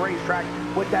 way up the racetrack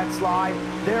with that slide.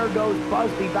 There goes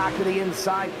Busby back to the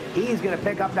inside. He's going to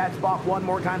pick up that spot one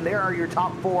more time. There are your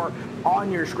top 4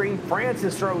 on your screen.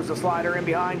 Francis throws the slider in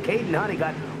behind. Caden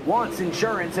Honeycutt wants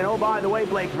insurance, and oh, by the way,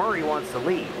 Blake Murray wants the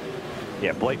lead.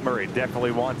 Yeah, Blake Murray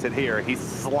definitely wants it here. He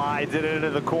slides it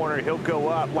into the corner. He'll go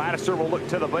up. Laddiser will look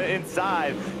to the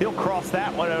inside. He'll cross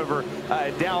that one over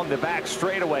down the back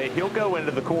straightaway. He'll go into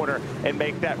the corner and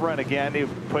make that run again. He'll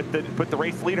put the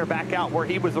race leader back out where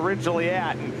he was originally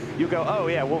at, and you go, oh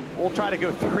yeah, we'll try to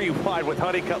go 3 wide with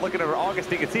Honeycutt looking over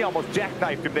Augustine. You can see almost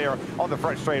jackknifed him there on the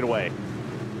front straightaway.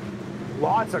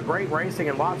 Lots of great racing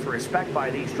and lots of respect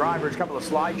by these drivers. A couple of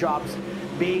slide jobs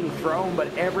being thrown,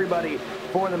 but everybody,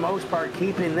 for the most part,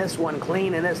 keeping this one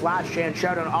clean in this last chance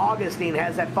showdown. Augustine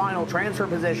has that final transfer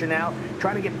position now,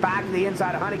 trying to get back to the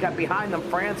inside of Honeycutt. Behind them,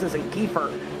 Francis and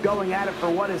Kiefer going at it for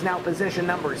what is now position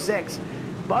number 6.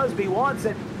 Busby wants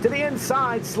it to the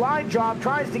inside. Slide job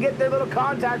tries to get their little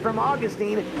contact from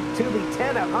Augustine to the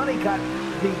 10 of Honeycutt.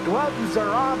 The gloves are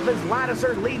off as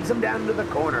Laddiser leads him down to the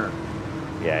corner.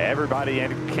 Yeah, everybody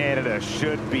in Canada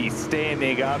should be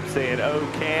standing up saying, oh,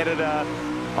 Canada,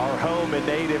 our home and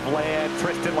native land.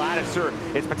 Tristan Laddiser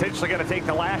is potentially going to take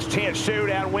the last chance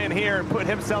showdown win here and put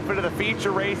himself into the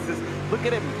feature races. Look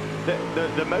at him,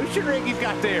 the motion ring he's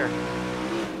got there.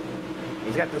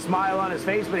 He's got the smile on his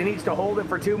face, but he needs to hold it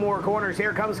for 2 more corners.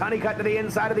 Here comes Honeycutt to the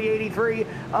inside of the 83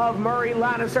 of Murray.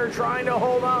 Laddiser trying to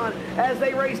hold on as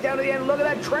they race down to the end. Look at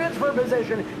that transfer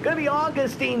position. Going to be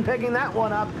Augustine picking that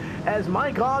one up as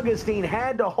Mike Augustine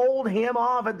had to hold him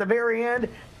off at the very end.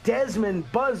 Desmond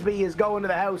Busby is going to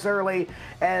the house early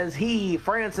as he,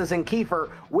 Francis, and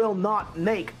Kiefer will not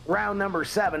make round number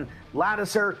 7.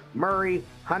 Laddiser, Murray,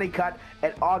 Honeycutt,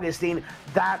 and Augustine.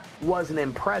 That was an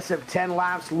impressive 10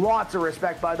 laps. Lots of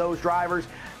respect by those drivers.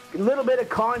 A little bit of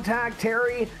contact,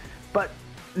 Terry, but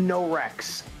no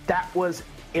wrecks. That was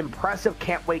impressive.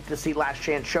 Can't wait to see Last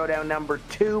Chance Showdown number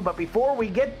 2. But before we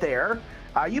get there,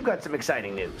 you've got some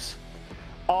exciting news.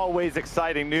 Always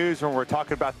exciting news when we're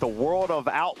talking about the World of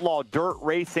Outlaw dirt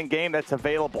racing game that's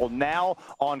available now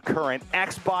on current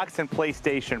Xbox and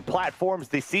PlayStation platforms.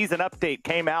 The season update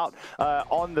came out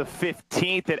on the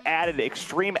 15th. It added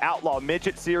Extreme Outlaw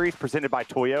Midget Series presented by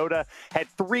Toyota. Had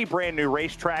 3 brand new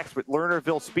racetracks with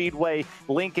Lernerville Speedway,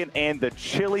 Lincoln, and the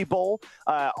Chili Bowl.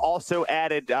 Also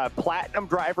added Platinum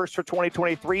drivers for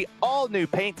 2023. All new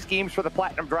paint schemes for the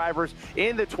Platinum drivers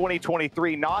in the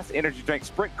 2023 NOS Energy Drink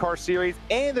Sprint Car Series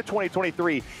and the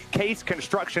 2023 Case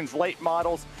Constructions late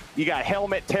models. You got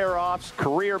helmet tear-offs,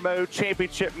 career mode,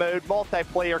 championship mode,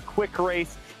 multiplayer, quick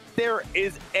race. There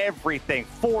is everything.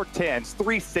 410s,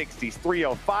 360s,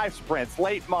 305 sprints,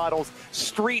 late models,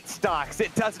 street stocks.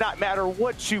 It does not matter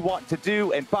what you want to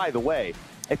do. And by the way,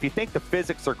 if you think the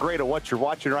physics are great of what you're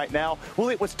watching right now, well,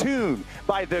 it was tuned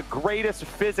by the greatest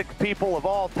physics people of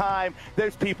all time,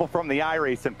 those people from the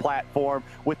iRacing platform,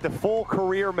 with the full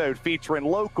career mode featuring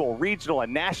local, regional,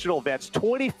 and national events,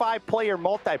 25-player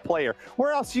multiplayer.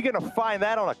 Where else are you going to find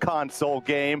that on a console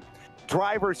game?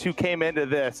 Drivers who came into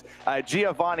this,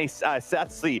 Giovanni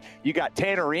Setsli, you got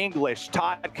Tanner English,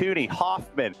 Todd Cooney,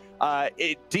 Hoffman,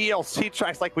 DLC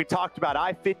tracks like we talked about,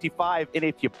 I-55, and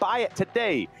if you buy it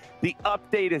today, the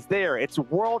update is there. It's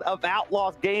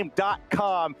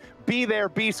worldofoutlaws.game.com. Be there,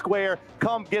 be square,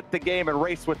 come get the game and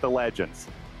race with the legends.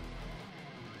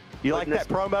 You like that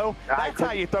promo? That's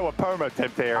how you throw a promo, Tim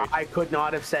Terry. I could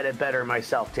not have said it better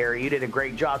myself, Terry. You did a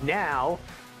great job. Now,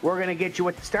 we're going to get you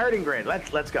with the starting grid.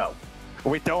 Let's go. Are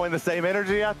we throwing the same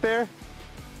energy out there?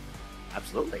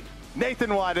 Absolutely.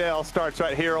 Nathan Waddell starts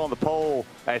right here on the pole.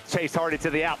 Chase Hardy to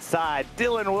the outside.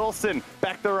 Dylan Wilson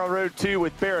back there on road 2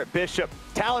 with Barrett Bishop.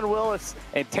 Talon Willis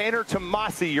and Tanner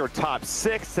Tomasi, your top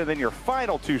 6. And then your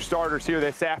final 2 starters here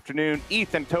this afternoon,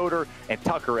 Ethan Toder and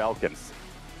Tucker Elkins.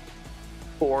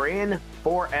 4 in,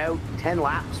 4 out, 10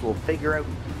 laps. We'll figure out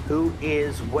who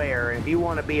is where. And if you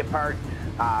want to be a part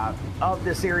of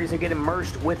the series and get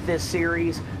immersed with this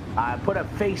series, put a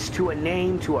face to a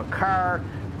name, to a car,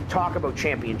 talk about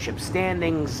championship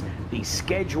standings, the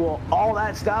schedule, all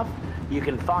that stuff, you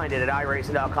can find it at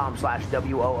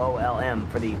iRacing.com/WOOLM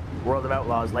for the World of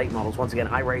Outlaws late models. Once again,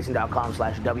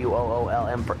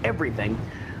 iRacing.com/WOOLM for everything.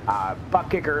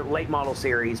 ButtKicker late model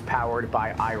series powered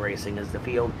by iRacing, as the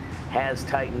field has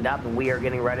tightened up and we are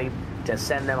getting ready to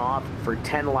send them off for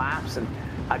 10 laps. And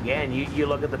again, you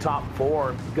look at the top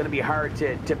 4, going to be hard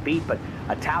to beat, but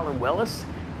Talon Willis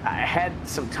had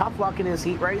some tough luck in his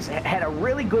heat race, had a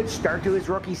really good start to his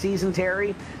rookie season,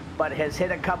 Terry, but has hit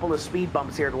a couple of speed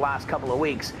bumps here the last couple of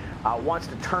weeks. Wants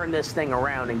to turn this thing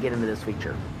around and get into this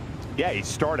feature. Yeah, he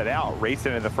started out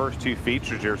racing in the first 2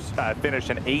 features,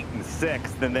 finishing 8th and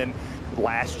 6th, and then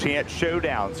last chance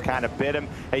showdowns kind of bit him.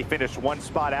 He finished 1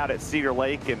 spot out at Cedar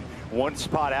Lake and 1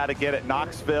 spot out again at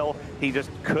Knoxville. He just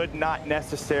could not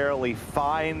necessarily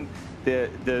find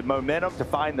the momentum to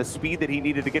find the speed that he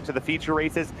needed to get to the feature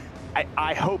races.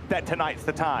 I hope that tonight's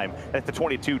the time that the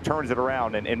 22 turns it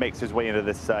around and makes his way into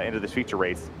this feature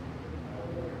race.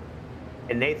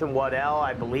 And Nathan Waddell,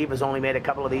 I believe, has only made a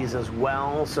couple of these as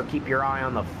well, so keep your eye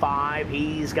on the 5.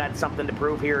 He's got something to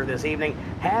prove here this evening.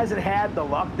 Hasn't had the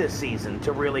luck this season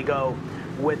to really go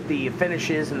with the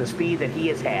finishes and the speed that he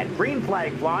has had. Green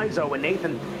flag flies, though, and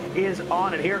Nathan is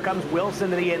on it. Here comes Wilson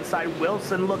to the inside.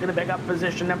 Wilson looking to pick up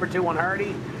position number 2 on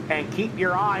Hardy. And keep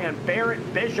your eye on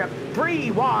Barrett Bishop,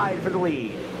 3 wide for the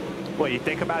lead. Well, you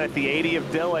think about it, the 80 of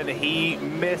Dylan, he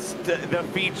missed the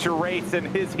feature race and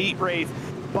his heat race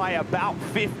by about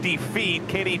 50 feet.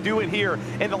 Can he do it here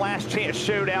in the last chance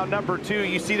showdown number 2?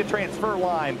 You see the transfer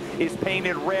line is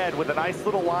painted red with a nice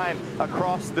little line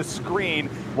across the screen.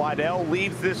 Waddell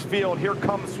leads this field. Here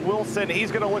comes Wilson.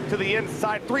 He's going to look to the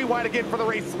inside. 3 wide again for the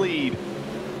race lead.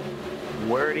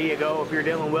 Where do you go if you're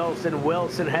Dylan Wilson?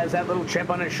 Wilson has that little chip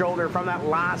on his shoulder from that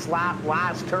last lap,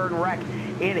 last turn wreck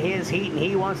in his heat, and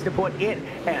he wants to put it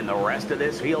and the rest of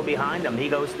this field behind him. He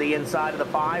goes to the inside of the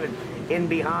 5 and in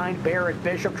behind. Barrett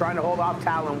Bishop trying to hold off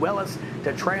Talon Willis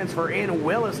to transfer in.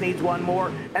 Willis needs 1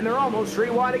 more, and they're almost 3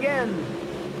 wide again.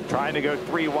 Trying to go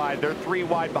 3 wide. They're 3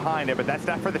 wide behind him, but that's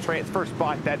not for the transfer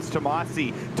spot. That's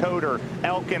Tomasi, Toder,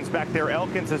 Elkins back there.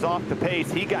 Elkins is off the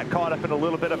pace. He got caught up in a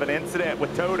little bit of an incident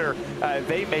with Toder.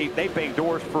 They banged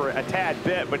doors for a tad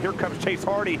bit, but here comes Chase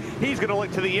Hardy. He's going to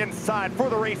look to the inside for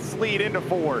the race lead into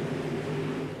 4.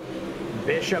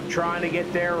 Bishop trying to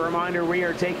get there. A reminder, we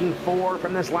are taking 4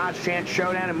 from this last chance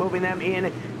showdown and moving them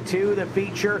in to the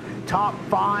feature. Top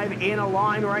 5 in a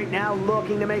line right now,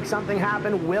 looking to make something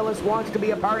happen. Willis wants to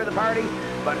be a part of the party,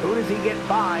 but who does he get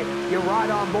by? You ride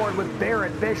on board with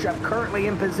Barrett Bishop, currently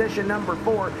in position number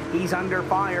 4. He's under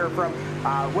fire from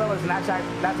Willis, and that's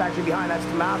actually behind. That's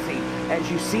Tomasi. As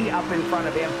you see up in front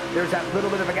of him, there's that little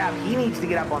bit of a gap. He needs to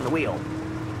get up on the wheel.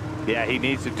 Yeah, he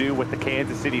needs to do what the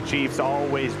Kansas City Chiefs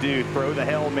always do, throw the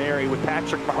Hail Mary with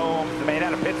Patrick Mahomes, the man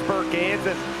out of Pittsburgh,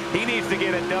 Kansas. He needs to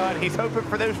get it done. He's hoping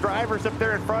for those drivers up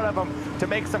there in front of him to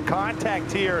make some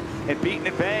contact here and beating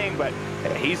and bang, but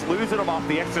he's losing them off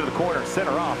the exit of the corner,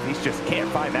 center off. He just can't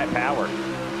find that power.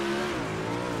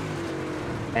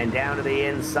 And down to the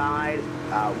inside,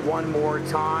 1 more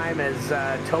time as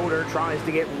Toder tries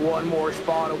to get 1 more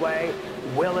spot away.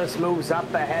 Willis moves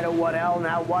up ahead of Waddell.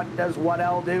 Now what does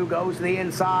Waddell do? Goes to the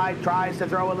inside, tries to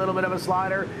throw a little bit of a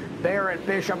slider. Barrett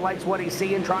Bishop likes what he's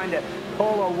seeing, trying to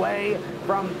pull away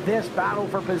from this battle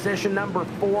for position number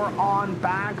 4 on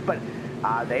back, but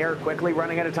they are quickly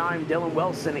running out of time. Dylan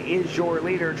Wilson is your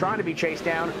leader, trying to be chased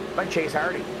down by Chase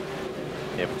Hardy.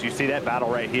 Yeah, but you see that battle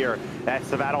right here. That's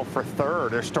the battle for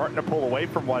 3rd. They're starting to pull away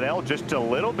from Waddell just a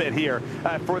little bit here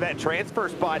for that transfer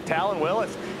spot. Talon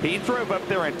Willis, he drove up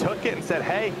there and took it and said,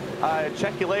 hey,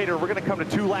 check you later. We're going to come to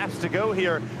 2 laps to go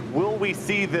here. Will we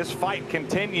see this fight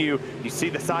continue? You see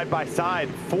the side-by-side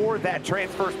for that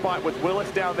transfer spot with Willis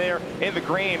down there in the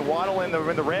green, Waddell in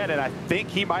the red, and I think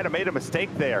he might have made a mistake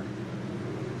there.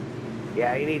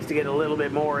 Yeah, he needs to get a little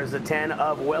bit more as the 10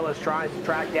 of Willis tries to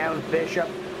track down Bishop.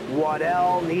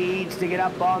 Waddell needs to get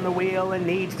up on the wheel and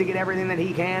needs to get everything that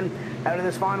he can out of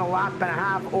this final lap and a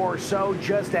half or so.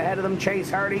 Just ahead of them,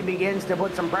 Chase Hardy begins to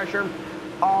put some pressure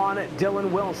on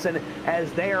Dylan Wilson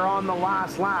as they are on the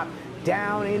last lap.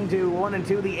 Down into 1 and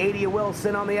 2, the 80 of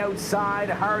Wilson on the outside.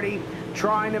 Hardy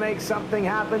trying to make something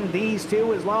happen. These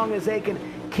two, as long as they can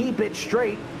keep it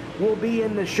straight, will be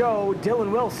in the show.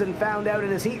 Dylan Wilson found out in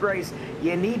his heat race,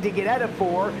 you need to get out of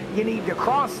 4, you need to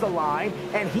cross the line,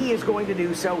 and he is going to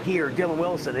do so here. Dylan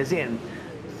Wilson is in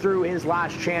through his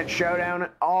last chance showdown,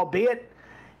 albeit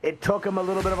it took him a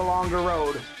little bit of a longer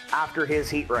road after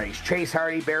his heat race. Chase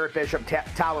Hardy, Barrett Bishop,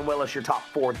 Talon Willis, your top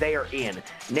 4, they are in.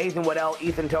 Nathan Waddell,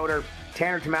 Ethan Toder,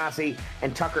 Tanner Tomasi,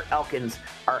 and Tucker Elkins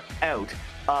are out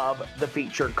of the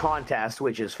featured contest,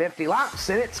 which is 50 laps,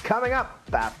 and it's coming up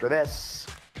after this.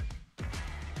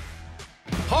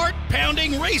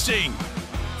 Heart-pounding racing,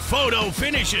 photo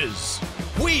finishes,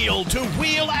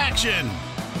 wheel-to-wheel action.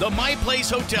 The My Place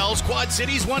Hotels Quad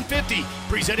Cities 150,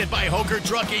 presented by Hoker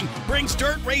Trucking, brings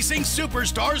dirt racing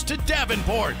superstars to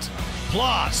Davenport.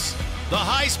 Plus, the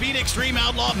high-speed Extreme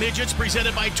Outlaw Midgets,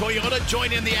 presented by Toyota,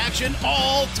 join in the action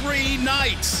all 3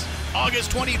 nights.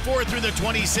 August 24th through the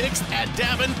 26th at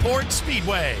Davenport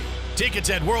Speedway. Tickets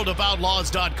at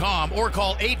worldofoutlaws.com or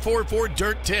call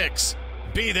 844-DIRT-TICKS.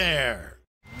 Be there.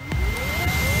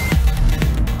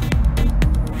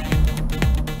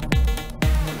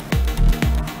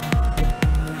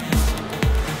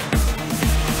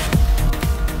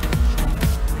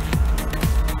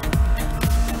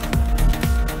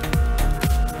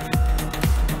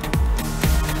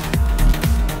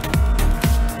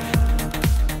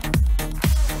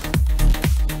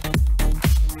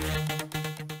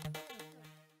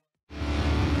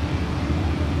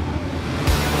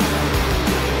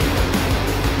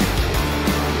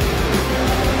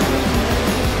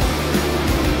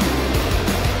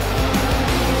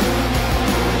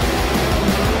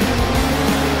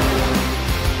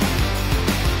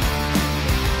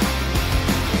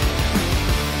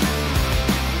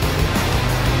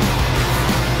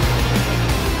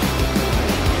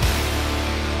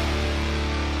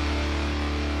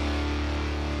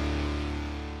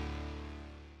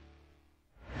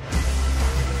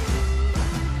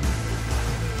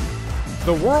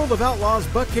 The World of Outlaws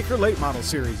ButtKicker Late Model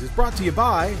Series is brought to you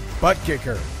by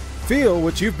ButtKicker. Feel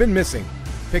what you've been missing.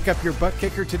 Pick up your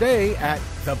ButtKicker today at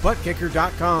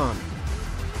thebuttkicker.com.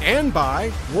 And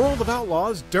by World of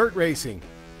Outlaws Dirt Racing.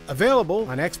 Available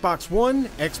on Xbox One,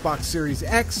 Xbox Series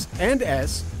X and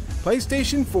S,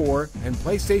 PlayStation 4, and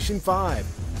PlayStation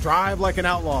 5. Drive like an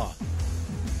outlaw.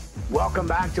 Welcome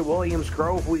back to Williams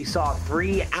Grove. We saw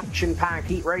 3 action-packed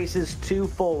heat races, 2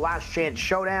 full last chance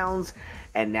showdowns,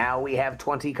 and now we have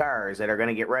 20 cars that are going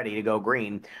to get ready to go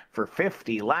green for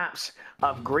 50 laps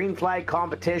of green flag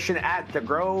competition at the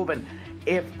Grove. And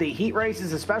if the heat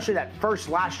races, especially that first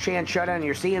last chance showdown,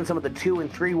 you're seeing some of the 2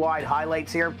 and 3 wide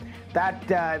highlights here, that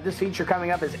this feature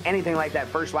coming up is anything like that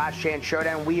first last chance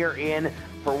showdown, we are in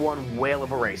for one whale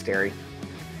of a race, Terry.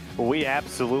 We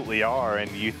absolutely are,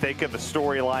 and you think of the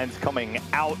storylines coming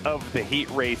out of the heat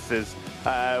races.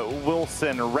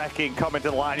 Wilson wrecking, coming to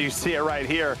the line. You see it right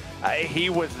here. He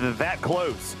was that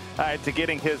close to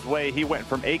getting his way. He went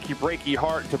from achy breaky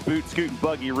heart to boot scooting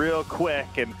buggy real quick,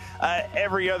 and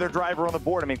every other driver on the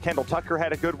board. I mean, Kendall Tucker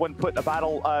had a good one, put a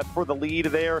battle for the lead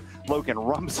there. Logan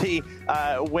Rumsey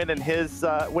winning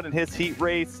his heat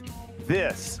race.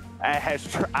 This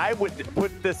I would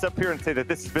put this up here and say that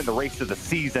this has been the race of the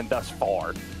season thus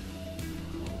far.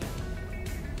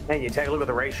 And you take a look at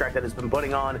the racetrack that has been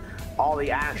putting on all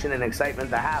the action and excitement,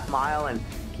 the half mile, and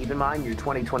keep in mind your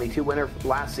 2022 winner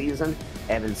last season,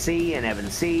 Evan C. And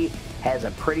Evan C. has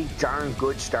a pretty darn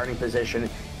good starting position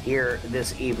here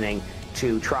this evening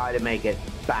to try to make it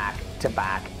back to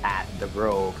back at the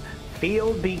Grove.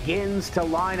 Field begins to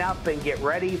line up and get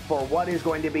ready for what is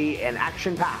going to be an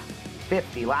action-packed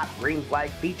 50-lap green flag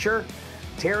feature.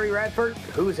 Terry Redford,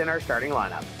 who's in our starting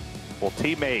lineup? Well,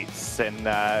 teammates and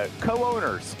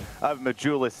co-owners of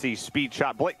Majulis C Speed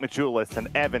Shop, Blake Majulis and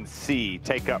Evan C.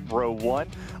 take up row 1.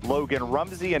 Logan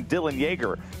Rumsey and Dylan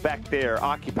Yeager back there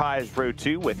occupies row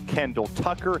 2 with Kendall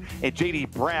Tucker and JD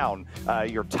Brown,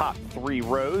 your top 3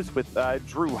 rows with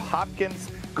Drew Hopkins,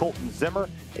 Colton Zimmer,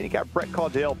 and you got Brett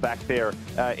Caudell back there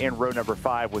in row number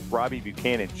 5 with Robbie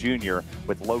Buchanan Jr.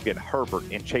 with Logan Herbert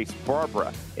and Chase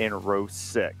Barbara in row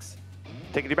 6.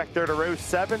 Taking you back there to row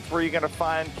 7, where you're going to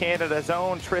find Canada's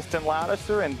own Tristan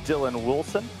Loudiser and Dylan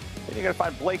Wilson. Then you're going to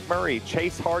find Blake Murray,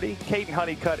 Chase Hardy, Caden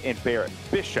Honeycutt, and Barrett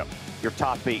Bishop, your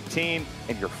top 18.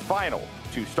 And your final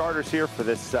 2 starters here for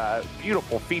this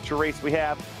beautiful feature race we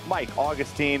have, Mike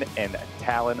Augustine and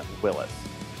Talon Willis.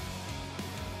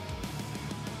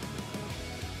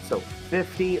 So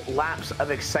 50 laps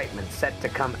of excitement set to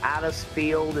come at us.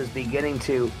 Field is beginning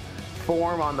to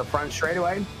form on the front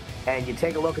straightaway. And you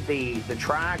take a look at the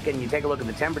track and you take a look at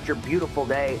the temperature. Beautiful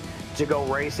day to go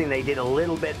racing. They did a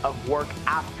little bit of work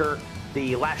after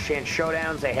the last chance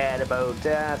showdowns. They had about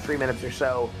 3 minutes or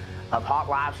so of hot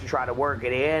laps to try to work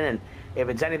it in. And if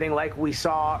it's anything like we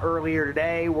saw earlier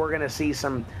today, we're going to see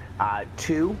some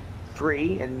 2,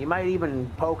 3, and you might even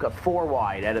poke a 4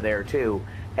 wide out of there too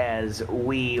as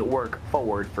we work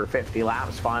forward for 50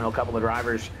 laps. Final couple of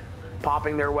drivers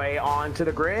popping their way onto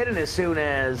the grid, and as soon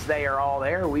as they are all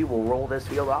there, we will roll this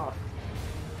field off.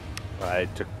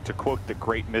 To quote the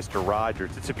great Mr.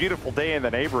 Rogers, it's a beautiful day in the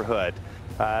neighborhood,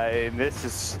 and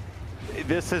this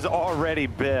has already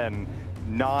been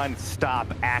non-stop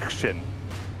action.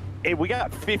 We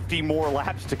got 50 more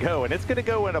laps to go, and it's going to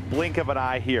go in a blink of an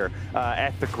eye here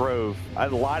at the Grove. A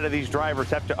lot of these drivers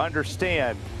have to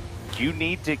understand you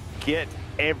need to get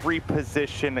every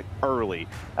position early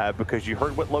because you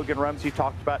heard what Logan Rumsey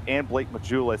talked about and Blake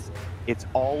Majulis. It's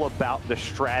all about the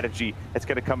strategy that's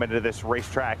going to come into this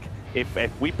racetrack.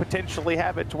 If we potentially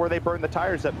have it to where they burn the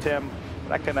tires up, Tim,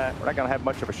 we're not gonna have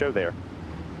much of a show there.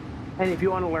 And if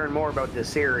you want to learn more about this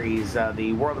series,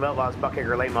 the World of Outlaws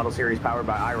ButtKicker Late Model Series powered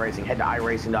by iRacing, head to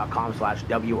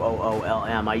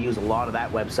iRacing.com/WOOLM. I use a lot of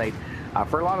that website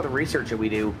for a lot of the research that we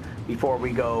do before we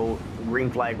go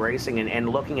green flag racing and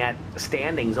looking at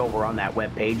standings over on that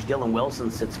webpage. Dylan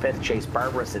Wilson sits 5th, Chase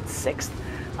Barbara sits 6th.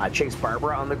 Chase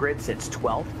Barbara on the grid sits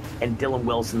 12th, and Dylan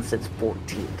Wilson sits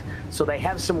 14th. So they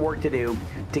have some work to do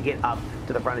to get up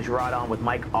to the front as you ride on with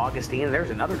Mike Augustine. And there's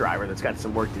another driver that's got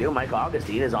some work to do. Mike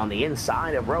Augustine is on the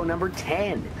inside of row number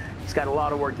 10. He's got a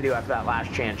lot of work to do after that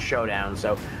last chance showdown.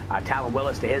 So Talon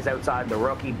Willis to his outside, the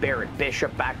rookie Barrett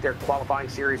Bishop back there, qualifying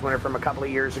series winner from a couple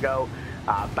of years ago.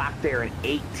 Back there in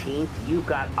 18th, you've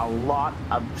got a lot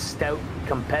of stout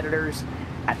competitors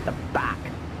at the back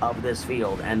of this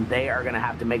field, and they are going to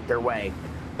have to make their way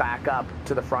back up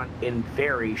to the front in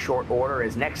very short order,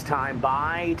 as next time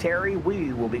by, Terry,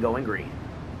 we will be going green.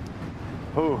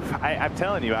 Ooh, I'm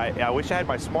telling you, I wish I had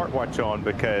my smartwatch on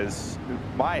because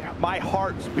my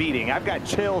heart's beating. I've got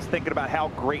chills thinking about how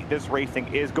great this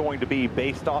racing is going to be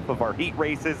based off of our heat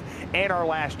races and our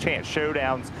last chance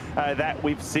showdowns that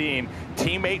we've seen.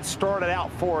 Teammates started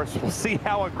out for us. We'll see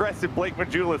how aggressive Blake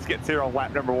Majulis gets here on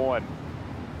lap number 1.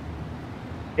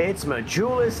 It's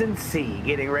Majulis and C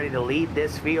getting ready to lead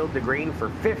this field to green for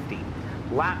 50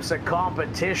 laps of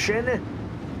competition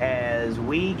as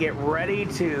we get ready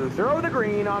to throw the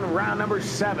green on round number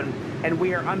 7. And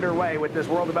we are underway with this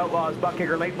World of Outlaws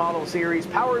ButtKicker Late Model Series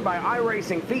powered by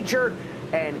iRacing feature.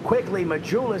 And quickly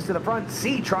Majulis to the front,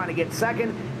 C trying to get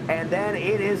second. And then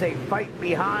it is a fight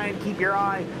behind. Keep your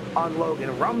eye on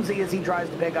Logan Rumsey as he tries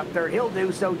to pick up third. He'll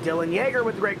do so. Dylan Yeager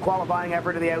with a great qualifying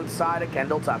effort to the outside of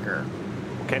Kendall Tucker.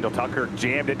 Kendall Tucker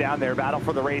jammed it down there, battle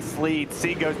for the race lead.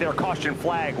 C goes there, caution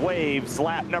flag waves,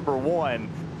 lap number 1.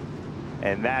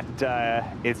 And that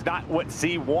is not what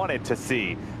C wanted to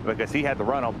see because he had the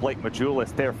run on Blake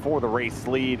Majulis there for the race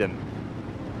lead, and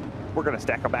we're going to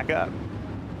stack them back up.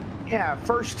 Yeah,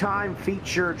 first time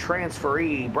feature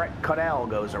transferee Brett Caudill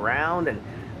goes around, and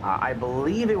I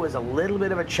believe it was a little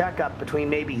bit of a checkup between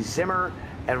maybe Zimmer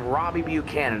and Robbie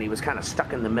Buchanan. He was kind of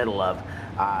stuck in the middle of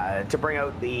to bring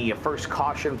out the first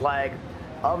caution flag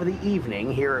of the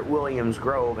evening here at Williams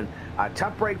Grove. And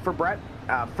tough break for Brett.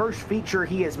 First feature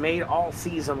he has made all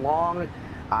season long.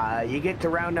 You get to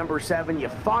round number 7, you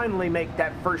finally make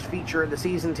that first feature of the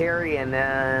season, Terry, and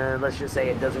let's just say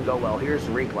it doesn't go well. Here's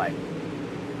the replay.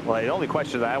 Well, the only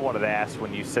question that I wanted to ask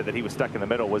when you said that he was stuck in the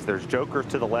middle was there's jokers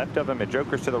to the left of him and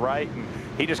jokers to the right, and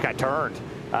he just got turned.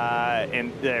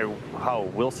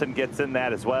 Wilson gets in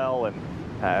that as well, and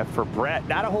for Brett,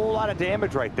 not a whole lot of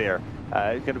damage right there.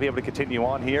 He's going to be able to continue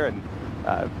on here, and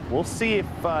we'll see if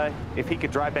he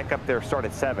could drive back up there, start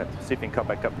at 7th, see if he can come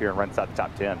back up here and run inside the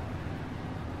top 10.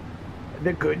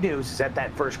 The good news is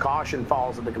that first caution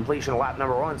falls at the completion of lap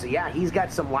number 1. So yeah, he's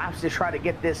got some laps to try to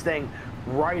get this thing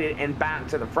righted and back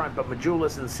to the front. But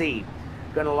Majulis and C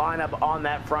going to line up on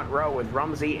that front row with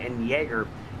Rumsey and Yeager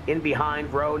in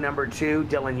behind row number 2.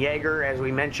 Dylan Yeager, as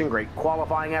we mentioned, great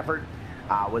qualifying effort.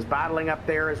 Was battling up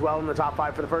there as well in the top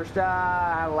 5 for the first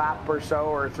lap or so,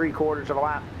 or 3/4 of a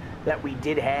lap that we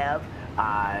did have.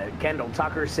 Kendall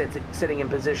Tucker sitting in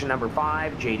position number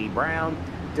 5. J.D. Brown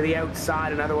to the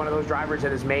outside, another one of those drivers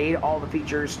that has made all the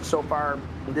features so far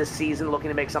this season, looking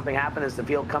to make something happen as the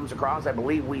field comes across. I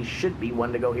believe we should be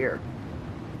one to go here.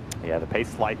 Yeah, the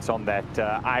pace lights on that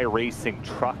iRacing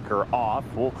truck are off.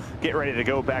 We'll get ready to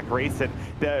go back racing.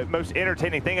 The most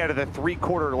entertaining thing out of the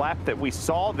three-quarter lap that we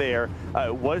saw there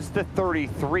was the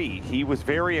 33. He was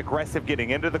very aggressive getting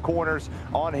into the corners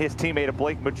on his teammate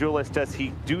Blake Majulis. Does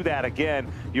he do that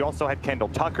again? You also had Kendall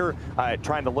Tucker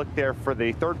trying to look there for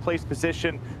the third place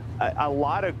position. A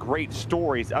lot of great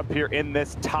stories up here in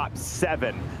this top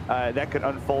 7 that could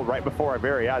unfold right before our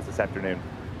very eyes this afternoon.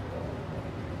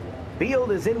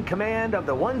 Field is in command of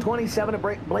the 127 of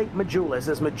Blake Majulis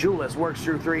as Majulis works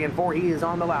through 3 and 4. He is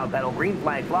on the loud pedal. Green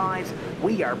flag flies.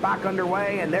 We are back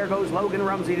underway, and there goes Logan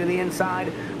Rumsey to the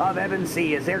inside of Evan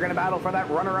C. as they're going to battle for that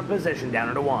runner-up position down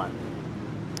into 1.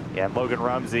 Yeah, Logan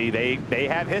Rumsey, they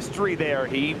have history there.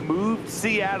 He moved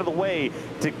C out of the way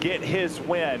to get his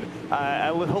win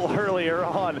a little earlier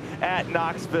on at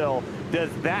Knoxville. Does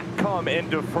that come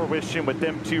into fruition with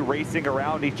them two racing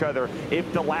around each other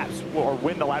if the laps, or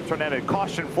when the laps run out? And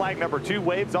caution flag number 2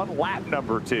 waves on lap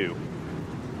number 2.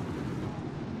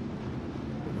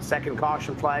 Second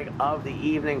caution flag of the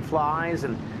evening flies,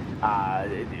 and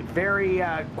very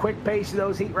quick pace to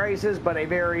those heat races, but a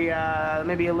very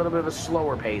maybe a little bit of a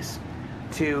slower pace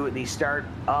to the start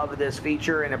of this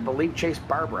feature. And I believe Chase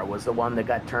Barbara was the one that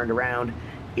got turned around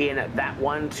in that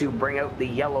one to bring out the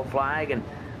yellow flag. And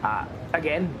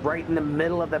again, right in the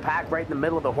middle of the pack, right in the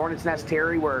middle of the Hornet's Nest,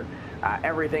 Terry, where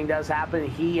everything does happen.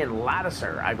 He and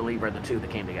Lattiser, I believe, are the two that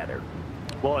came together.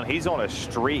 Well, and he's on a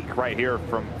streak right here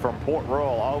from Port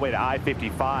Royal all the way to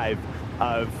I-55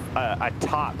 of a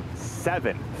top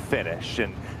 7 finish.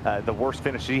 And the worst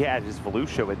finish he had is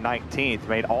Volusia with 19th,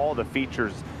 made all the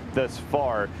features thus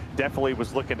far. Definitely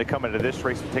was looking to come into this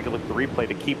race and take a look at the replay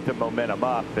to keep the momentum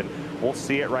up. And we'll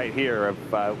see it right here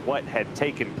of what had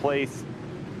taken place.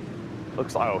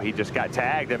 Looks like, oh, he just got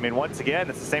tagged. I mean, once again,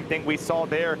 it's the same thing we saw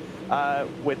there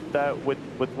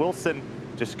with Wilson.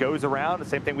 Just goes around. The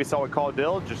same thing we saw with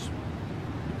Caudill. Just,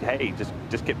 hey,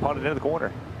 just get punted into the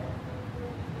corner.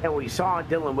 And we saw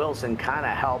Dylan Wilson kind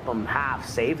of help him half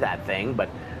save that thing, but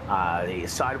the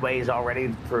sideways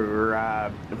already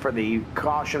for the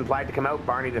caution flag to come out.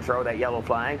 Barney to throw that yellow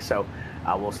flag. So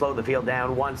we'll slow the field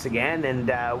down once again, and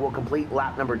we'll complete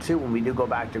lap number 2 when we do go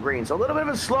back to green. So a little bit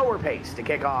of a slower pace to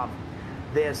kick off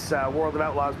this World of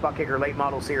Outlaws ButtKicker Late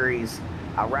Model Series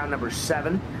round number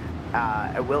 7.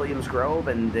 At Williams Grove,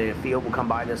 and the field will come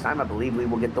by this time. I believe we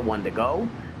will get the 1 to go,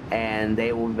 and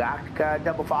they will be back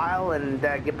double file and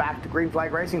get back to green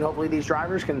flag racing. Hopefully these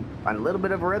drivers can find a little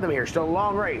bit of a rhythm here. Still a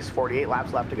long race, 48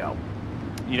 laps left to go.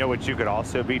 You know what you could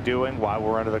also be doing while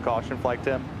we're under the caution flag,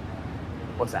 Tim?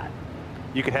 What's that?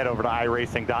 You can head over to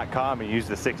iRacing.com and use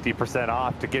the 60%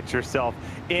 off to get yourself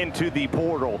into the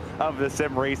portal of the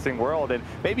sim racing world. And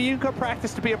maybe you could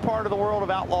practice to be a part of the World of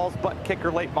Outlaws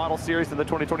ButtKicker Late Model Series in the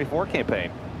 2024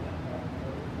 campaign.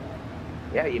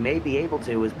 Yeah, you may be able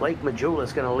to, as Blake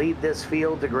Majulis going to lead this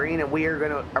field to green, and we are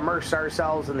going to immerse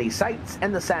ourselves in the sights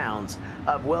and the sounds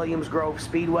of Williams Grove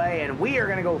Speedway, and we are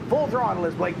going to go full throttle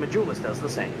as Blake Majulis does the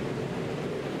same.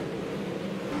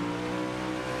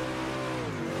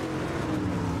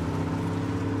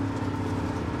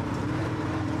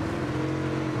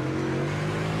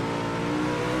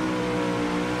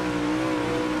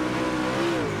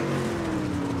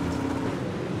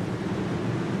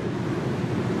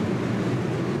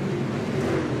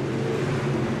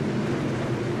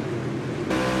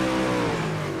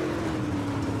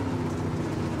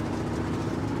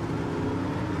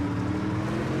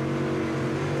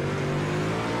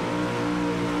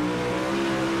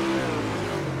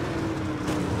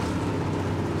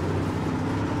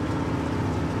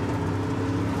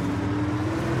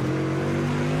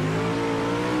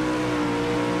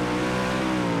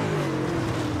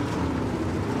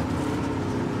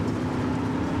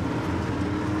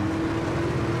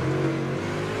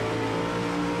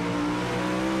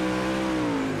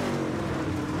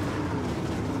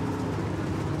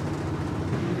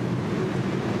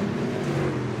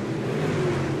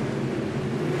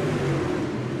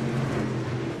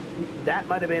 That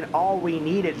might have been all we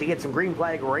needed to get some green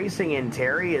flag racing in,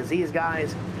 Terry, as these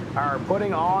guys are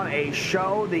putting on a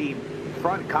show. The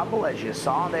front couple, as you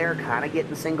saw there, kind of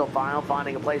getting single file,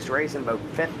 finding a place to race in about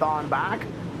 5th on back.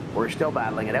 We're still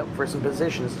battling it out for some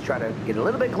positions to try to get a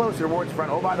little bit closer towards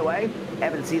front. Oh, by the way,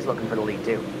 Evan C's looking for the lead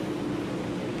too.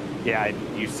 Yeah,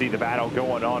 you see the battle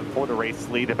going on for the race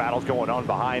lead. The battle's going on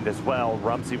behind as well.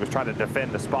 Rumsey was trying to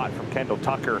defend the spot from Kendall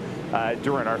Tucker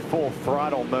during our full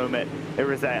throttle moment. There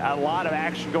was a lot of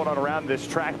action going on around this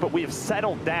track, but we have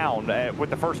settled down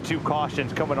with the first 2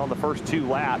 cautions coming on the first 2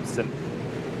 laps. And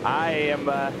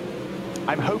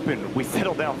I'm hoping we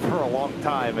settle down for a long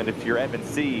time. And if you're Evan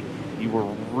C., you were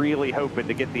really hoping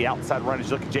to get the outside run. As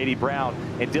you look at J.D. Brown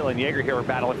and Dylan Yeager here are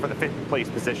battling for the 5th place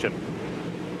position.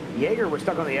 Yeager was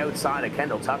stuck on the outside of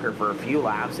Kendall Tucker for a few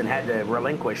laps and had to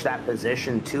relinquish that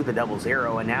position to the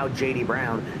 00, and now J.D.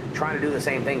 Brown trying to do the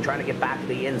same thing, trying to get back to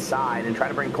the inside and try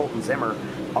to bring Colton Zimmer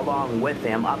along with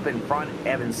him. Up in front,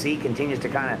 Evan C. continues to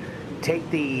kind of take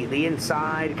the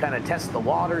inside, kind of test the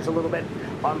waters a little bit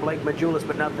on Blake Majulis,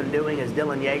 but nothing doing as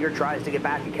Dylan Yeager tries to get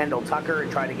back at Kendall Tucker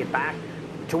and try to get back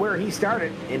to where he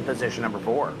started in position number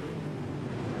 4.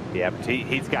 Yeah, but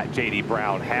he's got J.D.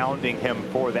 Brown hounding him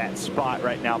for that spot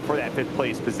right now, for that 5th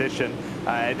place position.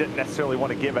 Didn't necessarily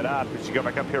want to give it up. As you go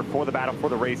back up here for the battle for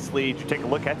the race lead, you take a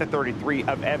look at the 33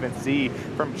 of Evan C.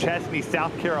 from Chesney,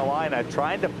 South Carolina,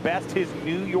 trying to best his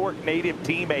New York native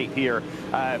teammate here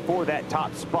for that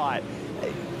top spot.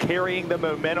 Carrying the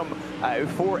momentum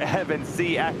for Evan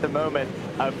C. at the moment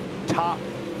of top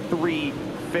 3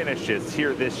 finishes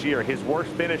here this year. His worst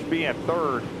finish being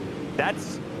 3rd.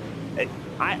 That's...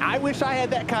 I wish I had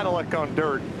that kind of luck on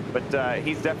dirt, but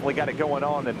he's definitely got it going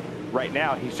on, and right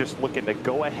now he's just looking to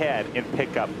go ahead and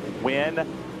pick up win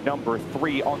number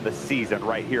 3 on the season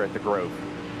right here at the Grove.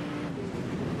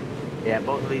 Yeah,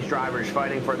 both of these drivers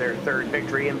fighting for their 3rd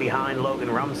victory. In behind,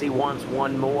 Logan Rumsey wants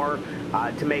one more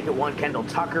to make it 1. Kendall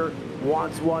Tucker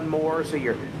wants one more, so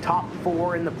you're top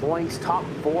 4 in the points, top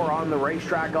 4 on the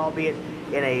racetrack, albeit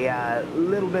in a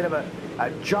little bit of a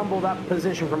jumbled up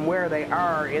position from where they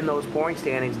are in those point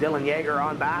standings. Dylan Yeager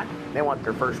on back. They want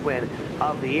their first win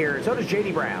of the year. So does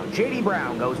J.D. Brown. J.D.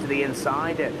 Brown goes to the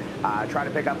inside to try to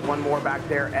pick up one more back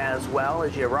there as well.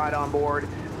 As you ride on board,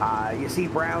 you see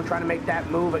Brown trying to make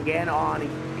that move again on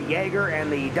Yeager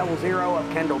and the 00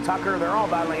 of Kendall Tucker. They're all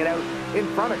battling it out in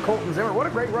front of Colton Zimmer. What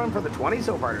a great run for the 20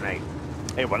 so far tonight.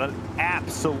 Hey, what an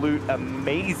absolute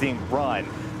amazing run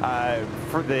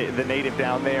for the native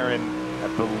down there, and I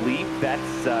believe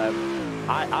that's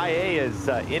IA is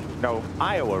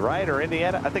Iowa, right? Or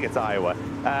Indiana? I think it's Iowa.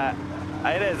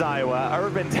 It is Iowa,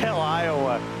 Urbandale,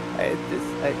 Iowa.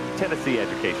 Tennessee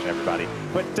education, everybody.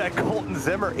 But Colton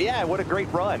Zimmer, yeah, what a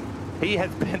great run. He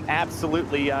has been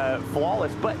absolutely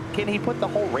flawless, but can he put the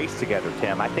whole race together,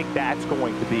 Tim? I think that's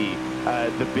going to be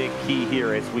the big key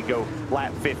here as we go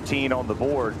lap 15 on the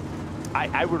board.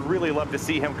 I would really love to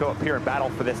see him go up here and battle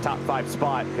for this top 5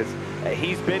 spot, because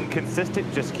he's been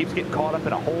consistent, just keeps getting caught up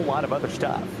in a whole lot of other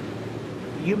stuff.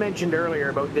 You mentioned earlier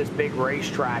about this big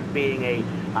racetrack being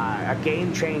a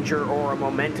game changer or a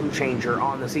momentum changer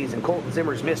on the season. Colton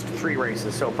Zimmer's missed 3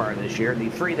 races so far this year. The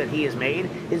 3 that he has made,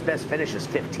 his best finish is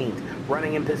 15th.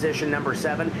 Running in position number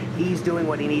 7, he's doing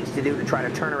what he needs to do to try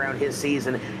to turn around his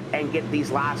season and get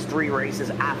these last 3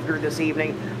 races after this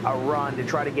evening a run to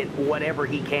try to get whatever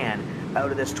he can out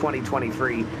of this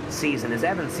 2023 season. As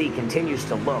Evan C. continues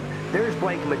to look, there's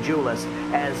Blake Majulis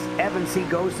as Evan C.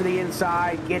 goes to the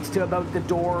inside, gets to about the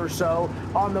door or so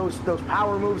on those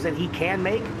power moves that he can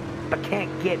make, but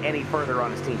can't get any further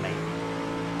on his teammate.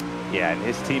 Yeah, and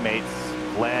his teammates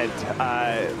led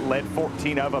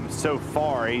 14 of them so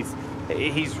far.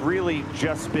 He's really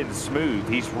just been smooth.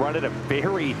 He's running a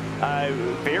very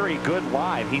good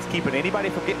line. He's keeping anybody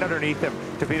from getting underneath him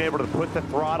to being able to put the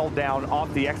throttle down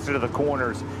off the exit of the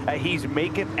corners. He's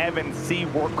making Evan C.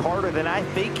 work harder than I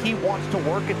think he wants to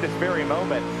work at this very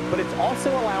moment, but it's also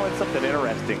allowing something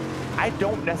interesting. I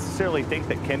don't necessarily think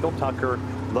that Kendall Tucker,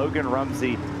 Logan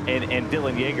Rumsey, and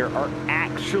Dylan Yeager are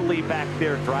actually back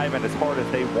there driving as hard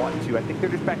as they want to. I think they're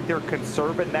just back there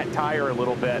conserving that tire a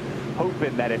little bit,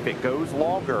 hoping that if it goes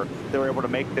longer, they're able to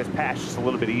make this pass just a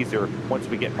little bit easier once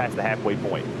we get past the halfway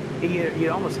point. You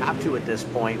almost have to at this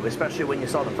point, especially when you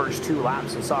saw the first 2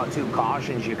 laps and saw 2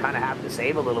 cautions. You kind of have to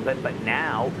save a little bit, but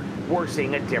now we're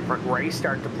seeing a different race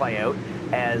start to play out,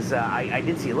 as I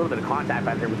did see a little bit of contact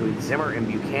back there between Zimmer and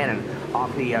Buchanan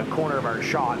off the corner of our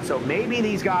shot. So maybe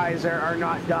these guys are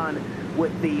not done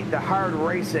with the hard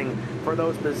racing for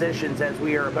those positions, as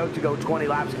we are about to go 20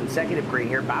 laps consecutive green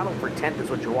here. Battle for 10th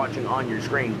is what you're watching on your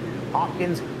screen.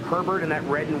 Hopkins, Herbert in that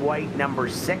red and white number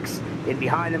 6. In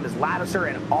behind them is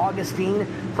Lattiser and Augustine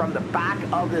from the back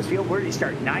of this field. Where did he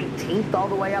start? 19th all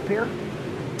the way up here?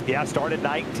 Yeah, started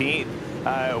 19th.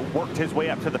 Worked his way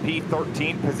up to the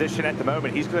P13 position at the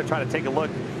moment. He's going to try to take a look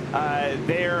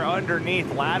there underneath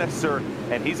Lattiser,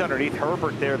 and he's underneath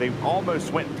Herbert there. They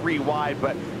almost went 3 wide,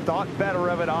 but thought better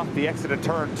of it off the exit of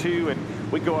turn 2,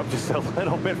 and we go up just a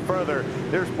little bit further.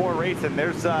 There's more racing.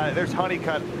 There's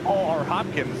Honeycutt, or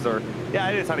Hopkins, or yeah,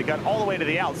 it is Honeycutt, all the way to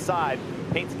the outside.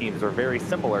 Paint schemes are very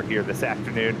similar here this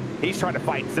afternoon. He's trying to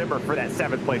fight Zimmer for that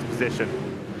 7th place position.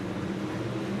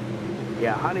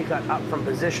 Yeah, Honeycutt up from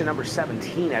position number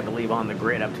 17, I believe, on the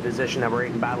grid, up to position number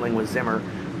 8 and battling with Zimmer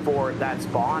for that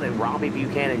spot, and Robbie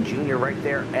Buchanan Jr. right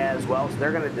there as well. So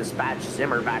they're going to dispatch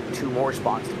Zimmer back 2 more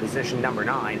spots to position number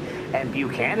 9. And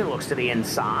Buchanan looks to the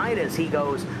inside as he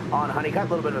goes on Honeycutt. A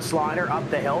little bit of a slider up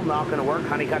the hill, not going to work.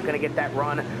 Honeycutt going to get that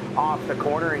run off the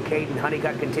corner, and Caden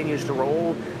Honeycutt continues to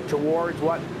roll towards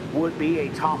what would be a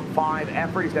top 5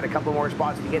 effort. He's got a couple more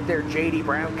spots to get there. J.D.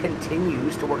 Brown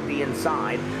continues to work the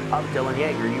inside of Dylan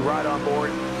Yeager. You ride on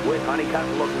board with Honeycutt,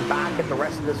 looking back at the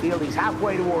rest of this field. He's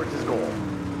halfway towards his goal.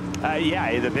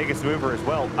 Yeah, the biggest mover as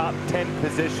well, up 10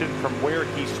 position from where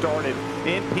he started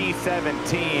in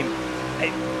P17.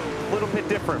 A little bit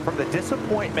different from the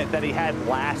disappointment that he had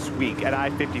last week at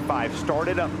I-55.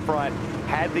 Started up front,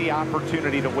 had the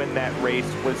opportunity to win that race,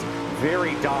 was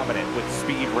very dominant with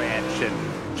Speed Ranch,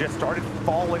 and just started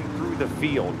falling through the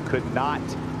field. Could not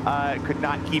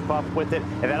keep up with it,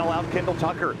 and that allowed Kendall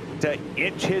Tucker to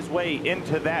inch his way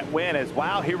into that win. As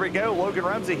wow, here we go, Logan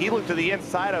Rumsey, he looked to the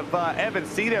inside of Evan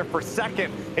C there for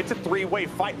second. It's a 3-way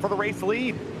fight for the race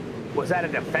lead. Was that a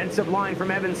defensive line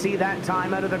from Evan C that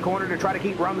time out of the corner to try to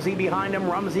keep Rumsey behind him?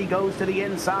 Rumsey goes to the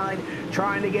inside,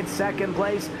 trying to get second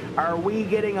place. Are we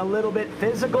getting a little bit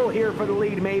physical here for the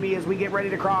lead maybe as we get ready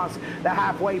to cross the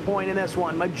halfway point in this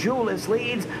one? Majulis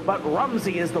leads, but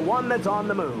Rumsey is the one that's on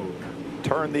the move.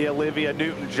 Turn the Olivia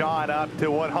Newton-John up to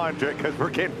 100 because we're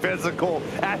getting physical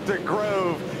at the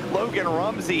Grove. Logan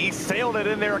Rumsey, he sailed it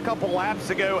in there a couple laps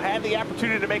ago, had the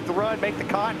opportunity to make the run, make the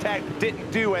contact,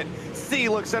 didn't do it. C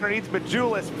looks underneath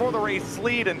Majulis for the race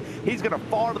lead, and he's going to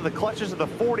fall into the clutches of the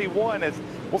 41 as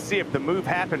we'll see if the move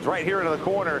happens right here into the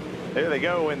corner. There they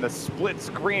go in the split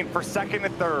screen for second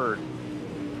and third.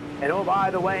 And oh, by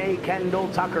the way, Kendall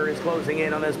Tucker is closing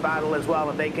in on this battle as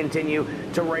well. If they continue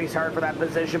to race hard for that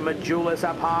position, Majulis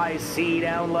up high, C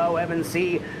down low. Evan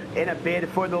C in a bid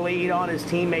for the lead on his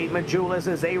teammate Majulis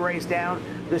as they race down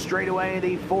the straightaway.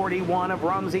 The 41 of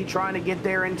Rumsey trying to get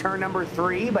there in turn number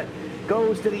 3, but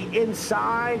goes to the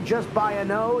inside just by a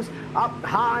nose. Up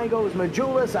high goes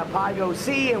Majulis, up high goes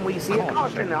C, and we see a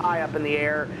caution high up in the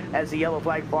air as the yellow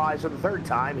flag flies for the 3rd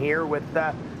time here with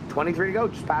 23 to go,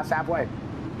 just past halfway.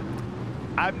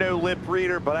 I'm no lip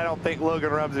reader, but I don't think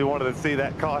Logan Rumsey wanted to see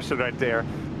that caution right there.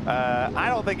 I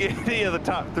don't think any of the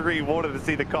top 3 wanted to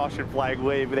see the caution flag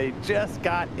wave. They just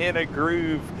got in a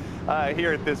groove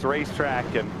here at this racetrack,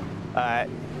 and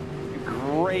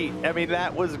great. I mean,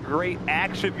 that was great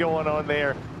action going on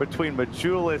there between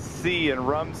Majulis, C, and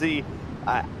Rumsey.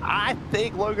 I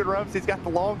think Logan Rumsey's got the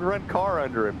long run car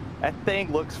under him. That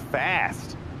thing looks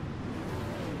fast.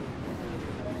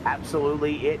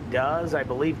 Absolutely, it does. I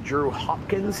believe Drew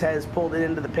Hopkins has pulled it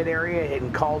into the pit area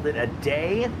and called it a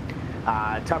day.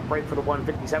 Tough break for the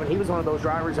 157. He was one of those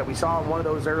drivers that we saw in one of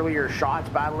those earlier shots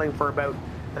battling for about,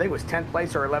 I think it was 10th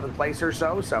place or 11th place or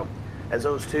so. So as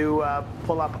those two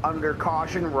pull up under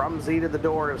caution, Rumsey to the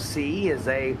door of C as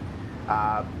they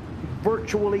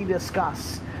virtually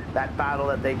discuss that battle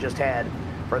that they just had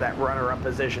for that runner-up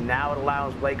position. Now it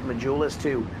allows Blake Majulis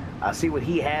to see what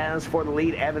he has for the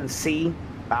lead. Evan C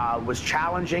was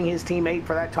challenging his teammate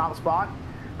for that top spot,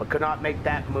 but could not make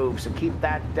that move. So keep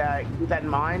that in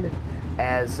mind.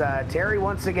 As Terry,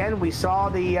 once again, we saw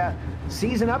the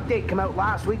season update come out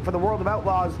last week for the World of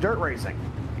Outlaws Dirt Racing.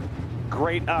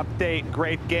 Great update,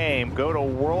 great game. Go to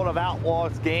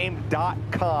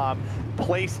worldofoutlaws.game.com,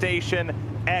 PlayStation,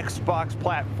 Xbox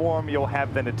platform. You'll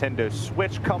have the Nintendo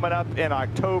Switch coming up in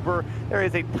October. There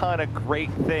is a ton of great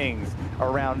things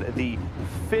around the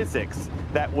physics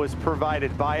that was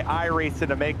provided by iRacing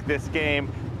to make this game.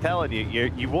 I'm telling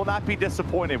you, you will not be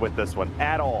disappointed with this one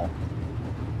at all.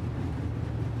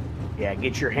 Yeah,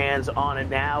 get your hands on it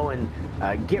now and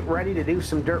get ready to do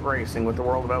some dirt racing with the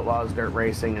World of Outlaws Dirt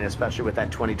Racing, and especially with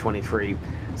that 2023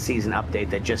 season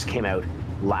update that just came out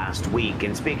last week.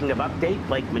 And speaking of update,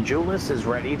 Blake Majulis is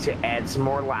ready to add some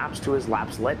more laps to his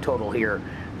laps led total here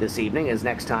this evening, as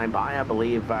next time by, I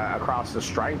believe, across the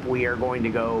stripe, we are going to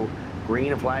go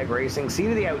green flag racing. C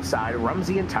to the outside,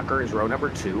 Rumsey and Tucker is row number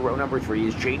 2. Row number 3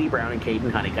 is J.D. Brown and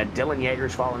Caden Honeycutt. Dylan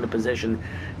Yeager's fall into position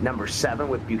number 7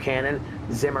 with Buchanan,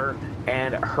 Zimmer,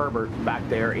 and Herbert back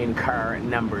there in car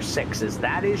number 6. As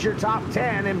that is your top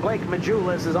 10, and Blake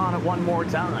Majulis is on it one more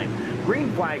time.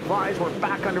 Green flag flies. We're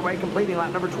back underway, completing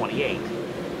lap number 28.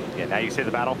 Yeah, now you see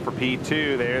the battle for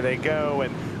P2. There they go.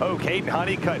 And, oh, Caden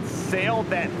Honeycutt sailed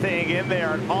that thing in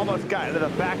there and almost got into the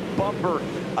back bumper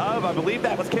of, I believe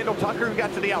that was Kendall Tucker who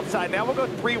got to the outside. Now we'll go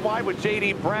 3 wide with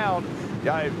J.D. Brown.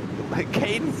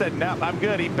 Caden said, no, I'm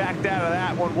good. He backed out of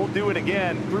that one. We'll do it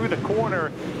again through the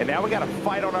corner. And now we got a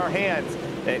fight on our hands.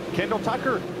 And Kendall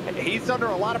Tucker, he's under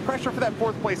a lot of pressure for that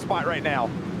 4th place spot right now.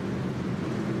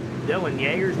 Dylan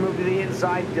Yeager's moved to the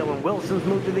inside, Dylan Wilson's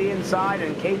moved to the inside,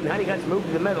 and Caden Honeycutt's moved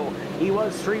to the middle. He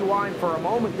was 3 wide for a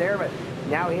moment there, but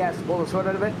now he has to pull his foot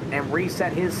out of it and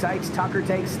reset his sights. Tucker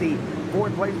takes the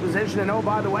 4th place position, and oh,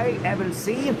 by the way, Evan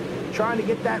C. trying to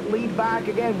get that lead back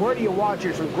again. Where do you watch?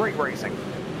 Here's some great racing.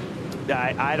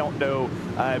 I don't know,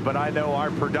 but I know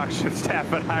our production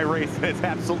staff at iRacing is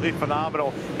absolutely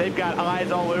phenomenal. They've got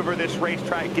eyes all over this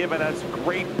racetrack, giving us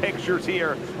great pictures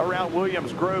here around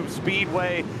Williams Grove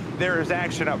Speedway. There's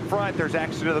action up front, there's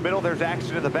action in the middle, there's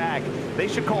action in the back. They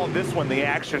should call this one the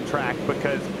action track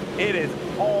because it is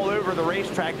all over the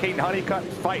racetrack. Caden Honeycutt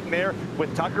fighting there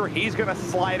with Tucker. He's going to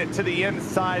slide it to the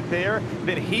inside there.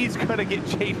 Then he's going to get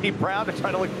J.D. Brown to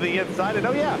try to look to the inside. And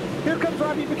oh yeah, here comes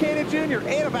Robbie Buchanan Jr.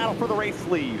 and a battle for the race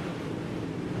lead.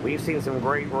 We've seen some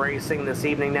great racing this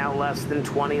evening. Now less than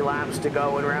 20 laps to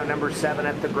go in round number 7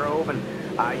 at the Grove. And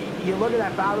you look at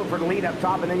that battle for the lead up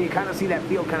top, and then you kind of see that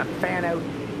field kind of fan out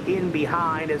in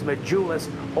behind as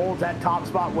Majulis holds that top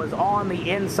spot. Was on the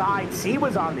inside, C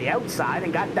was on the outside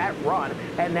and got that run,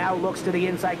 and now looks to the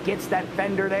inside, gets that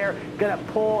fender there, gonna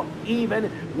pull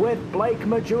even with Blake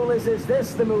Majulis. Is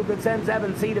this the move that sends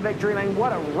Evan C to victory lane?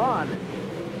 What a run.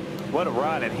 What a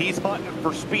run, and he's hunting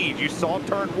for speed. You saw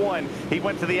turn 1. He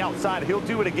went to the outside. He'll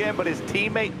do it again, but his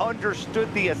teammate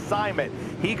understood the assignment.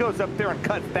 He goes up there and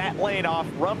cuts that lane off.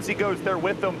 Rumsey goes there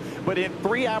with him, but in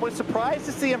 3, I was surprised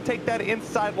to see him take that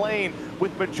inside lane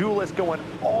with Majulis going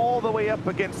all the way up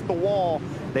against the wall.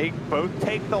 They both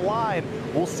take the line.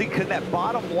 We'll see, can that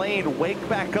bottom lane wake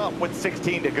back up with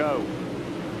 16 to go?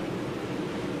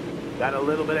 Got a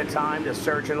little bit of time to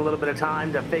search and a little bit of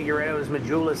time to figure it out as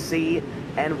Majulis, C,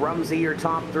 and Rumsey, your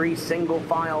top 3 single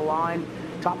file line.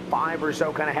 Top 5 or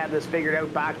so kind of had this figured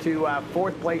out. Back to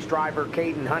 4th place driver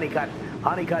Caden Honeycutt.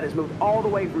 Honeycutt has moved all the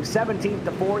way from 17th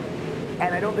to 4th,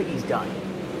 and I don't think he's done.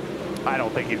 I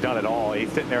don't think he's done at all.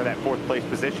 He's sitting there in that 4th place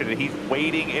position, and he's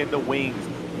waiting in the wings,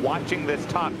 watching this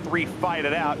top 3 fight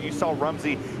it out. You saw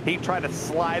Rumsey, he tried to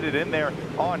slide it in there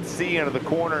on C into the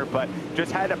corner, but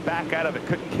just had to back out of it.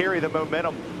 Couldn't carry the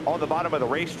momentum on the bottom of the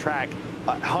racetrack.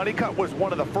 Honeycutt was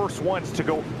one of the first ones to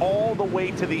go all the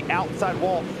way to the outside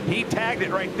wall. He tagged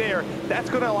it right there. That's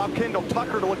going to allow Kendall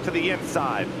Tucker to look to the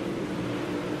inside.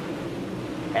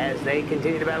 As they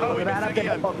continue to battle, look at that up the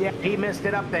hill. Yeah, he missed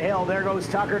it up the hill. There goes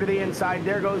Tucker to the inside.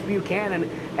 There goes Buchanan.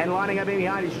 And lining up in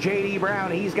behind is J.D.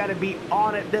 Brown. He's got to be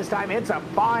on it this time. It's a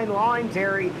fine line,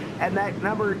 Terry. And that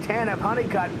number 10 of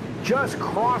Honeycutt just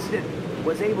crossed it.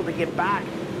 Was able to get back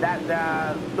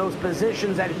that those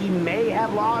positions that he may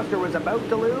have lost or was about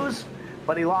to lose.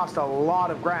 But he lost a lot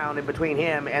of ground in between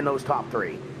him and those top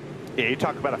 3. Yeah, you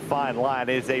talk about a fine line.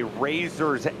 It is a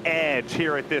razor's edge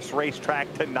here at this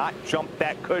racetrack to not jump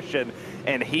that cushion,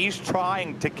 and he's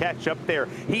trying to catch up there.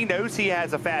 He knows he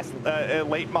has a fast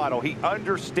late model. He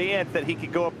understands that he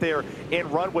can go up there and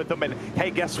run with them, and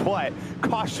hey, guess what?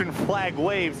 Caution flag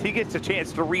waves. He gets a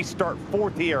chance to restart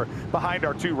 4th here behind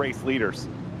our 2 race leaders.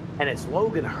 And it's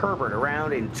Logan Herbert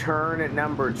around in turn at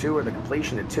number 2, or the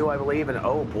completion at 2, I believe, and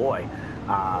oh boy.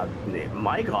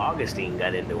 Mike Augustine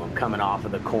got into him coming off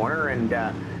of the corner and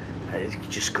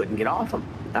just couldn't get off him.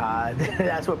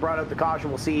 That's what brought out the caution.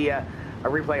 We'll see a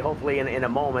replay hopefully in a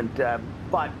moment.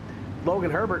 But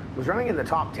Logan Herbert was running in the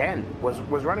top 10, was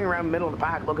running around the middle of the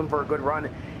pack looking for a good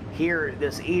run here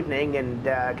this evening.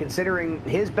 And considering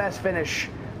his best finish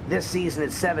this season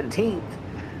is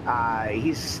 17th,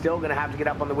 he's still going to have to get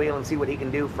up on the wheel and see what he can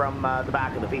do from the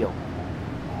back of the field.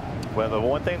 Well, the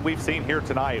one thing we've seen here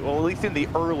tonight, well, at least in the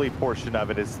early portion of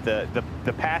it, is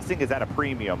the passing is at a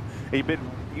premium.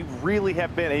 You really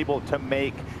have been able to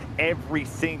make every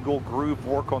single groove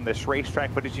work on this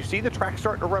racetrack. But as you see the track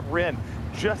starting to rubber in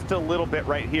just a little bit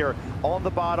right here on the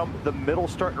bottom, the middle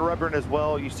starting to rubber in as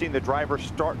well. You've seen the drivers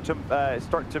start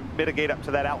to mitigate up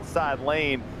to that outside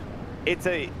lane. It's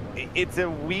a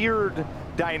weird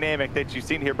dynamic that you've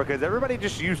seen here because everybody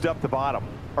just used up the bottom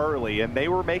early and they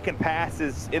were making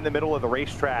passes in the middle of the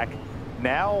racetrack.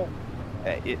 Now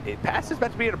passes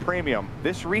about to be at a premium.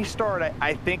 This restart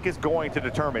I think is going to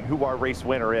determine who our race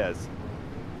winner is,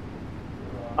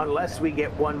 unless we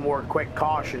get one more quick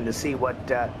caution to see what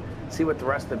the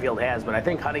rest of the field has. But I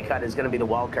think Honeycutt is going to be the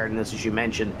wild card in this, as you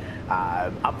mentioned.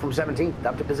 Up from 17th,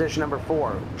 up to position number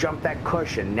 4. Jumped that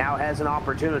cushion. Now has an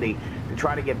opportunity to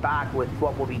try to get back with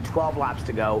what will be 12 laps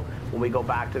to go when we go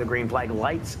back to the green flag.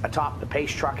 Lights atop the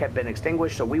pace truck have been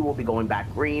extinguished, so we will be going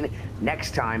back green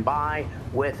next time by,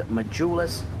 with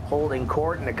Majulis holding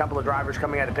court and a couple of drivers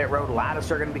coming out of pit road.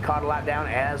 Lattice are going to be caught a lap down,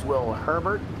 as will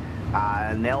Herbert,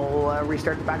 and they'll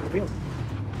restart the back of the field.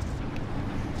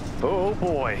 Oh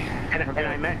boy!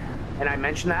 And And I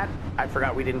mentioned that. I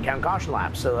forgot we didn't count caution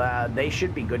laps, so they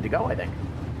should be good to go, I think.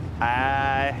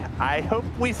 I hope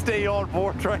we stay on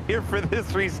board right here for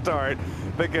this restart,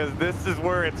 because this is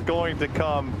where it's going to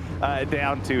come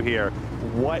down to here.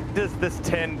 What does this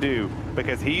 10 do?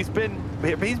 Because he's been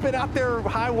out there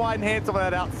high, wide, and handsome on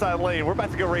that outside lane. We're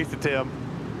about to go race it, Tim.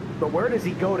 But where does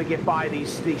he go to get by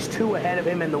these two ahead of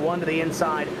him and the one to the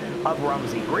inside of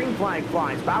Rumsey? Green flag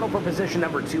flies, battle for position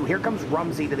number 2. Here comes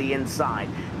Rumsey to the inside.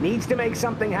 Needs to make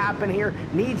something happen here.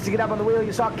 Needs to get up on the wheel.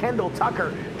 You saw Kendall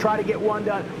Tucker try to get one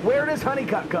done. Where does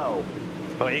Honeycutt go?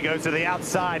 Well, he goes to the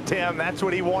outside, Tim. That's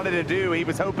what he wanted to do. He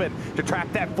was hoping to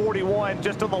trap that 41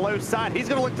 just on the low side. He's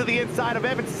going to look to the inside of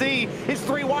Evan C. He's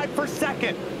 3 wide for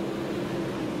second.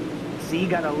 C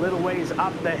got a little ways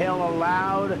up the hill,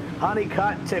 allowed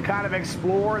Honeycutt to kind of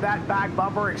explore that back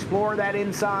bumper, explore that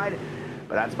inside.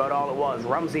 But that's about all it was.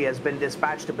 Rumsey has been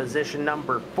dispatched to position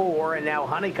number 4, and now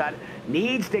Honeycutt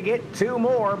needs to get 2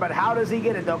 more. But how does he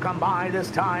get it? They'll come by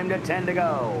this time to 10 to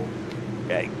go.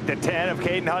 The 10 of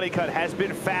Caden Honeycutt has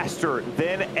been faster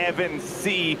than Evan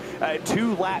C.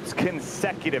 2 laps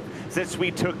consecutive since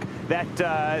we took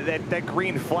that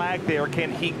green flag there.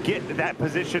 Can he get that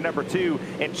position number 2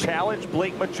 and challenge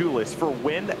Blake Majulis for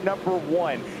win number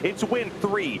 1? It's win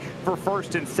 3 for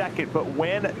first and second, but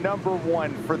win number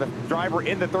 1 for the driver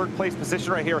in the 3rd place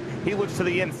position right here. He looks to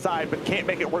the inside, but can't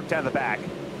make it work down the back.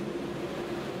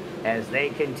 As they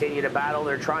continue to battle,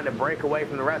 they're trying to break away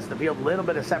from the rest of the field. A little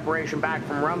bit of separation back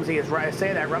from Rumsey. As I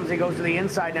say that, Rumsey goes to the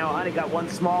inside now. Honeycutt, one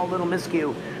small little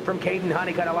miscue from Caden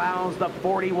Honeycutt allows the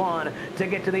 41 to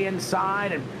get to the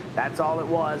inside, and that's all it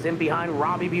was. In behind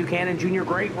Robbie Buchanan Jr.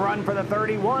 Great run for the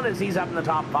 31 as he's up in the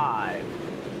top 5.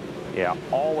 Yeah,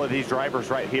 all of these drivers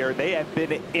right here, they have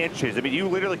been inches. I mean, you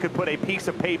literally could put a piece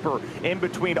of paper in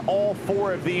between all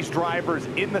 4 of these drivers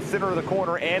in the center of the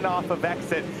corner and off of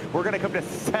exit. We're going to come to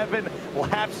 7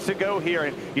 laps to go here.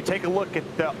 And you take a look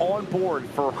at the onboard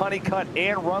for Honeycutt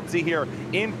and Rumsey here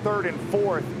in 3rd and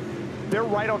 4th. They're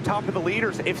right on top of the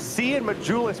leaders. If C and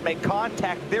Majulis make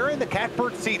contact, they're in the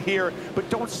catbird seat here, but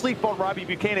don't sleep on Robbie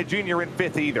Buchanan Jr. in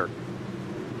 5th either.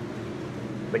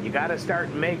 But you got to start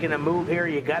making a move here.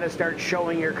 You got to start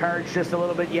showing your cards just a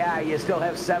little bit. Yeah, you still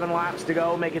have 7 laps to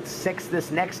go. Make it 6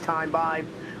 this next time by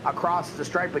across the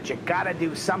stripe. But you got to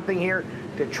do something here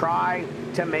to try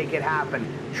to make it happen.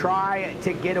 Try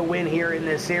to get a win here in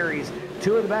this series.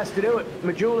 2 of the best to do it.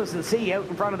 Majulis and C out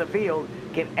in front of the field.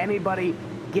 Can anybody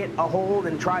get a hold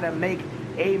and try to make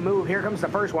a move? Here comes the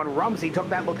first one. Rumsey took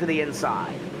that look to the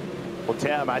inside. Well,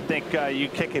 Tim, I think you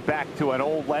kick it back to an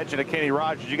old legend of Kenny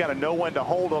Rogers. You got to know when to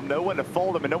hold them, know when to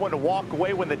fold them, and know when to walk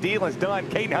away when the deal is done.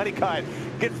 Caden Honeycutt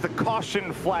gets the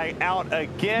caution flag out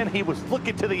again. He was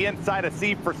looking to the inside of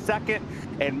C for second,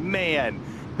 and man,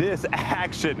 this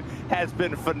action has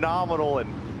been phenomenal.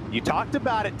 And you talked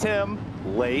about it, Tim.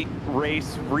 Late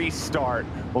race restart.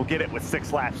 We'll get it with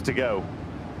 6 laps to go.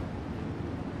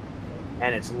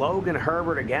 And it's Logan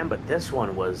Herbert again, but this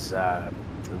one was...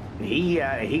 He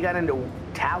got into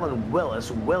Talon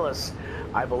Willis. Willis,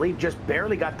 I believe, just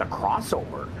barely got the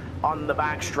crossover on the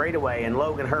back straightaway, and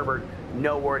Logan Herbert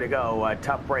nowhere to go. A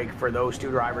tough break for those 2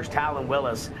 drivers. Talon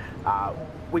Willis,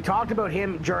 we talked about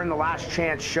him during the last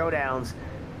chance showdowns.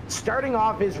 Starting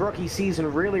off his rookie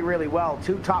season really, really well.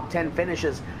 2 top 10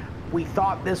 finishes. We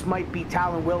thought this might be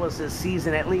Talon Willis's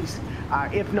season, at least,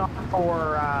 if not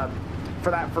for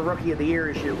Rookie of the Year.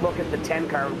 As you look at the 10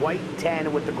 car, white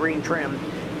 10 with the green trim,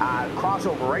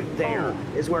 crossover right there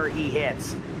is where he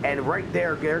hits, and right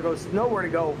there goes nowhere to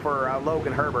go for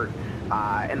Logan Herbert,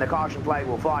 and the caution flag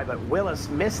will fly. But Willis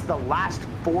missed the last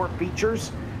 4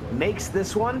 features, makes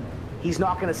this one. He's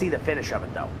not going to see the finish of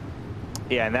it though.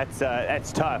 Yeah, and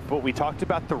that's tough. But we talked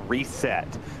about the reset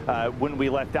when we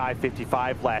left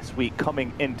I-55 last week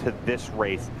coming into this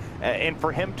race. And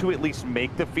for him to at least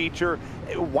make the feature,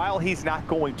 while he's not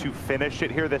going to finish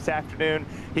it here this afternoon,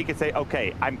 he can say,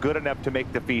 okay, I'm good enough to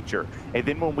make the feature. And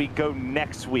then when we go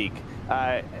next week,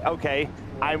 okay,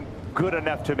 I'm good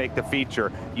enough to make the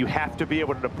feature. You have to be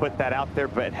able to put that out there.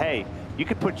 But hey, you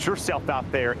can put yourself out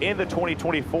there in the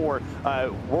 2024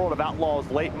 World of Outlaws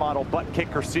Late Model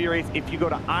ButtKicker Series. If you go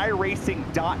to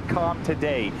iRacing.com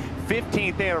today,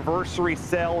 15th anniversary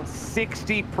sale,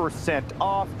 60%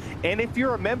 off. And if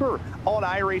you're a member on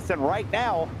iRacing right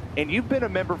now, and you've been a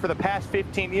member for the past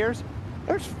 15 years,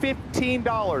 there's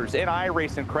 $15 in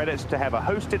iRacing credits to have a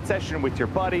hosted session with your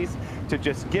buddies, to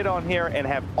just get on here and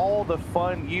have all the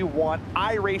fun you want.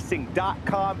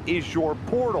 iRacing.com is your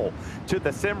portal to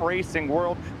the sim racing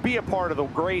world. Be a part of the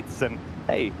greats, and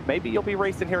hey, maybe you'll be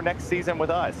racing here next season with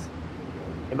us.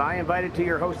 Am I invited to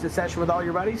your hosted session with all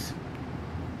your buddies?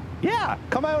 Yeah,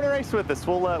 come out and race with us.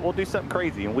 We'll do something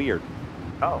crazy and weird.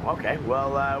 Oh, okay.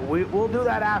 Well, we'll do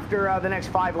that after the next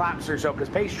 5 laps or so, because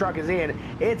pace truck is in.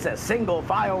 It's a single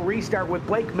file restart with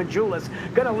Blake Majulis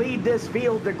going to lead this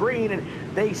field to green,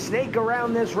 and they snake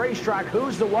around this racetrack.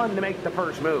 Who's the one to make the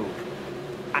first move?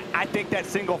 I think that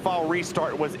single file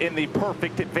restart was in the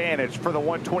perfect advantage for the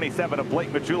 127 of Blake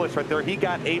Majulis right there. He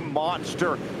got a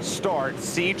monster start.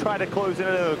 C tried to close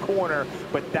into the corner,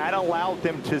 but that allowed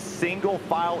them to single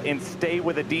file and stay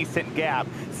with a decent gap.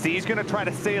 C's going to try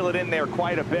to sail it in there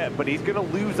quite a bit, but he's going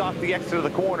to lose off the exit of the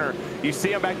corner. You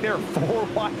see him back there 4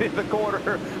 wide in the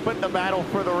corner, but the battle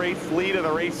for the race lead and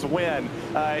the race win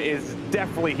is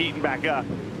definitely heating back up.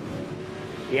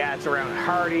 Yeah, it's around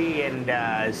Hardy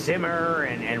and Zimmer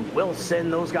and Wilson,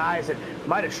 those guys that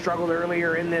might have struggled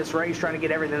earlier in this race trying to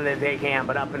get everything that they can,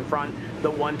 but up in front,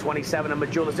 the 127 of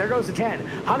Majulis. There goes the 10.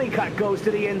 Honeycutt goes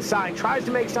to the inside, tries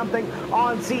to make something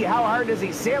on C. How hard does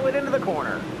he sail it into the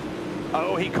corner?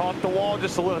 Oh, he caught the wall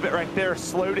just a little bit right there,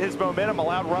 slowed his momentum,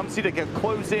 allowed Rumsey to get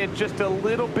close in just a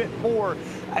little bit more.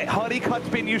 Honeycutt's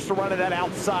been used to running that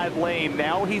outside lane.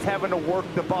 Now he's having to work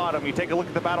the bottom. You take a look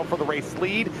at the battle for the race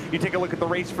lead. You take a look at the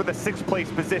race for the 6th place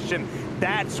position.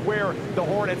 That's where the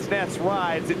Hornet's Nest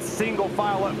rides. It's single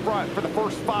file up front for the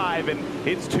first 5, and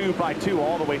it's 2 by 2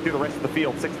 all the way through the rest of the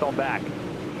field, 6th on back.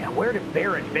 Yeah, where did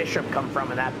Barrett Bishop come from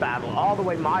in that battle? All the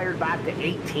way mired back to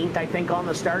 18th, I think, on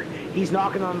the start. He's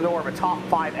knocking on the door of a top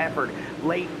 5 effort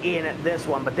late in this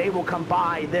one, but they will come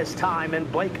by this time,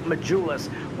 and Blake Majulis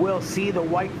will see the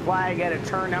white flag at a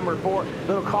turn number 4.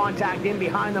 Little contact in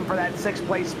behind them for that 6th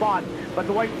place spot, but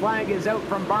the white flag is out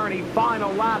from Barney.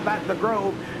 Final lap at the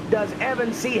Grove. Does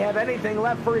Evan C. have anything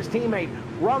left for his teammate?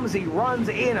 Rumsey runs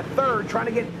in a 3rd, trying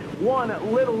to get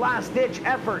one little last-ditch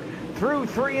effort. Through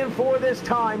 3 and 4 this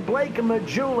time, Blake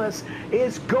Majulis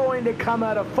is going to come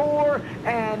out of 4,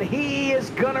 and he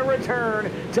is going to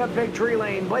return to victory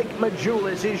lane. Blake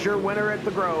Majulis is your winner at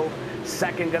the Grove.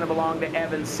 2nd going to belong to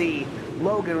Evan C.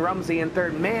 Logan Rumsey in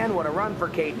 3rd. Man, what a run for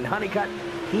Caden Honeycutt.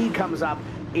 He comes up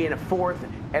in 4th,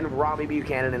 and Robbie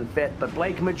Buchanan in 5th. But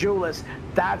Blake Majulis,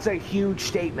 that's a huge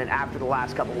statement after the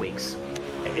last couple weeks.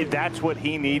 That's what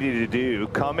he needed to do.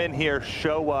 Come in here,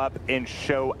 show up, and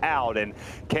show out. And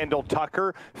Kendall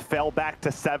Tucker fell back to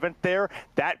 7th there.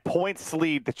 That points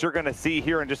lead that you're going to see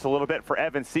here in just a little bit for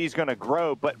Evan C is going to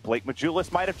grow, but Blake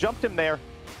Majulis might have jumped him there.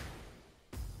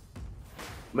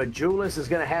 Majulis is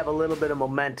going to have a little bit of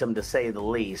momentum, to say the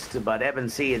least, but Evan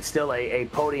C, it's still a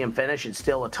podium finish. It's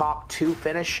still a top 2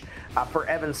 finish for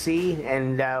Evan C,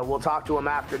 and we'll talk to him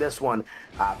after this one.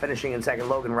 Finishing in 2nd,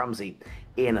 Logan Rumsey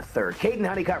in 3rd. Caden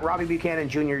Honeycutt, Robbie Buchanan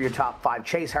Jr., your top 5.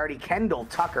 Chase Hardy, Kendall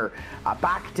Tucker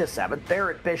back to 7th.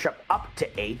 Barrett Bishop up to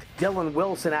 8th. Dylan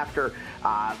Wilson, after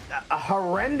a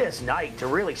horrendous night to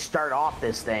really start off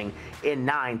this thing, in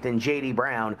 9th. And J.D.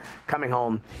 Brown coming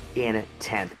home in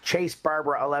 10th. Chase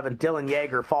Barbara 11th. Dylan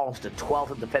Yeager falls to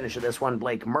 12th at the finish of this one.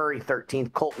 Blake Murray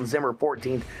 13th. Colton Zimmer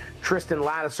 14th. Tristan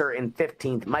Lattiser in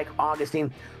 15th. Mike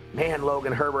Augustine. Man,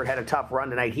 Logan Herbert had a tough run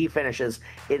tonight. He finishes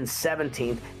in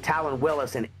 17th. Talon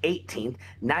Willis in 18th.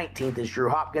 19th is Drew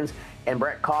Hopkins. And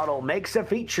Brett Caudill makes a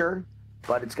feature,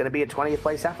 but it's going to be a 20th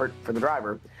place effort for the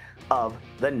driver of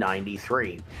the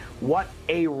 93. What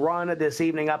a run this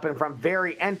evening up and from.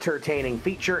 Very entertaining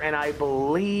feature. And I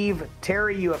believe,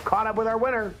 Terry, you have caught up with our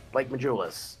winner, Blake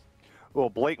Majulis. Well,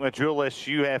 Blake Majulis,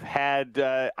 you have had,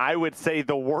 I would say,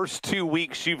 the worst 2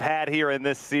 weeks you've had here in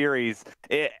this series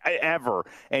ever.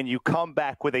 And you come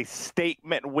back with a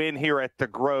statement win here at the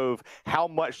Grove. How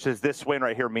much does this win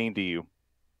right here mean to you?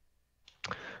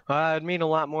 It'd mean a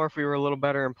lot more if we were a little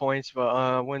better in points,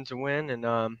 but win's a win,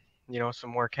 and, you know, some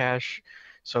more cash.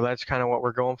 So that's kind of what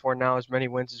we're going for now, as many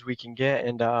wins as we can get,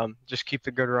 and just keep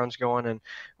the good runs going, and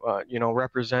you know,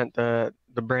 represent the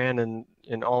brand and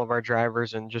all of our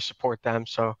drivers, and just support them.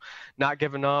 So not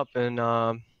giving up, and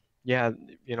yeah,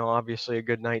 you know, obviously a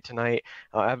good night tonight.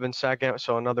 Evan 2nd,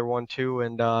 so another 1-2,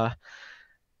 and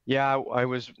yeah, I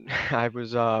was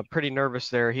pretty nervous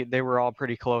there. They were all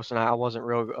pretty close, and I wasn't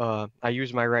real. I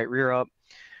used my right rear up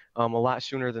a lot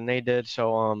sooner than they did,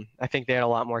 so I think they had a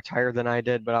lot more tire than I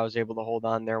did, but I was able to hold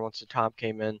on there once the top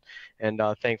came in, and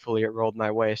thankfully it rolled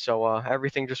my way. So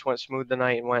everything just went smooth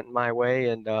tonight and went my way,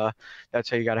 and that's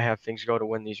how you got to have things go to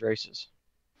win these races.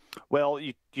 Well,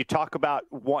 you talk about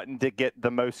wanting to get the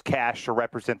most cash to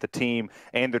represent the team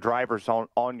and the drivers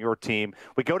on your team.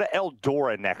 We go to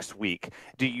Eldora next week.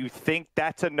 Do you think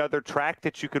that's another track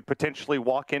that you could potentially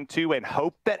walk into and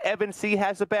hope that Evan C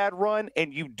has a bad run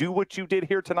and you do what you did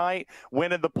here tonight,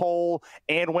 winning the pole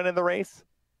and winning the race?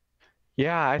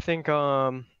 Yeah, I think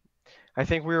I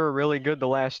think we were really good the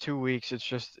last 2 weeks.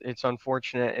 It's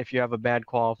unfortunate if you have a bad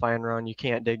qualifying run, you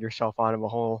can't dig yourself out of a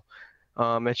hole.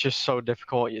 It's just so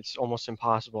difficult. It's almost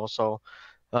impossible. So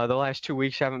the last 2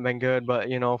 weeks haven't been good, but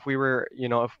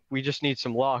if we just need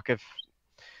some luck. If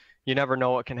you never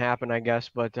know what can happen, I guess.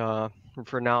 But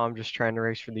for now, I'm just trying to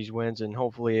race for these wins, and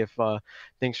hopefully, if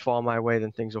things fall my way,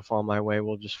 then things will fall my way.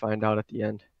 We'll just find out at the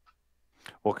end.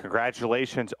 Well,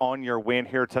 congratulations on your win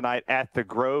here tonight at the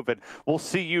Grove, and we'll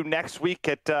see you next week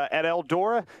at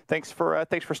Eldora. Thanks for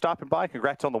stopping by.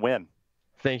 Congrats on the win.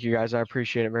 Thank you, guys. I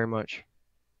appreciate it very much.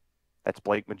 That's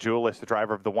Blake Majulis, the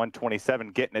driver of the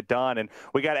 127, getting it done. And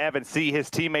we got Evan C.,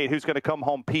 his teammate, who's going to come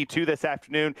home P2 this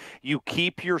afternoon. You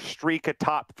keep your streak of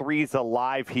top threes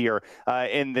alive here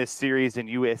in this series, and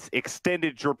you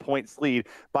extended your points lead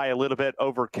by a little bit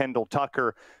over Kendall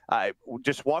Tucker.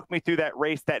 Just walk me through that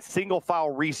race, that single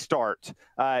file restart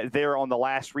there on the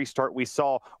last restart we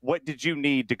saw. What did you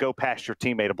need to go past your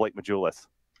teammate of Blake Majulis?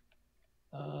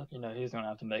 He's going to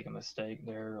have to make a mistake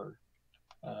there, or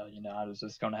I was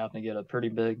just going to have to get a pretty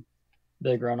big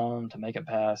run on him to make it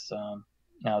pass.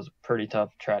 That was a pretty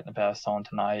tough track to pass on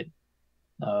tonight.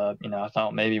 I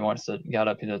thought maybe once it got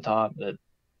up to the top that,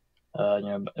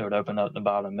 it would open up the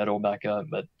bottom middle back up,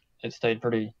 but it stayed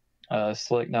pretty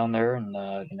slick down there, and,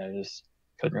 just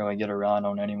couldn't really get a run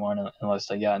on anyone unless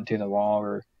they got into the wall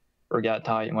or got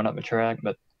tight and went up the track.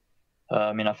 But,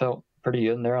 I felt pretty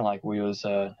good in there. Like we was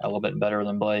a little bit better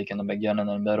than Blake in the beginning and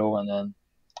the middle, and then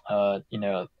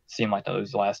it seemed like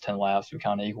those last 10 laps we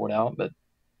kind of equaled out, but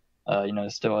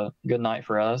it's still a good night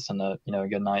for us, and a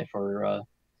good night for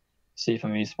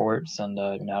CFME Sports, and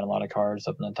had a lot of cars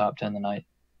up in the top 10 tonight.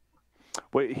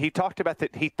 Well, he talked about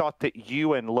that he thought that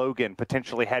you and Logan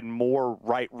potentially had more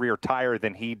right rear tire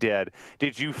than he did.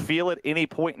 Did you feel at any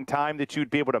point in time that you'd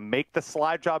be able to make the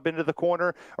slide job into the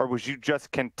corner, or was you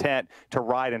just content to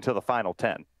ride until the final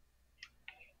 10?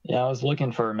 Yeah, I was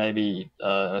looking for maybe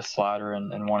a slider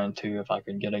and 1 and 2 if I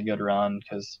could get a good run,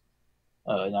 because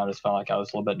I just felt like I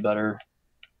was a little bit better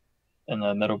in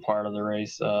the middle part of the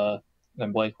race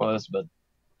than Blake was. But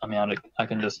I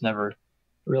can just never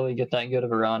really get that good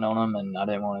of a run on him, and I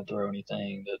didn't want to throw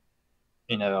anything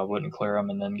that I wouldn't clear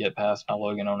him and then get past my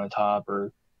Logan on the top,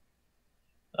 or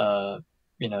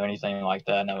anything like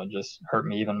that, and that would just hurt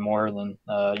me even more than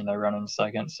running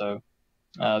second. So.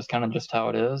 It's kind of just how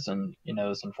it is, and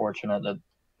it's unfortunate that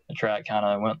the track kind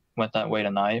of went that way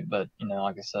tonight. But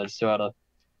like I said, still had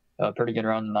a pretty good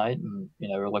run tonight, and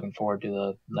we're looking forward to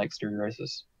the next 3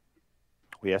 races.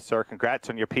 Yes, sir. Congrats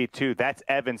on your P2. That's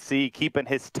Evan C. keeping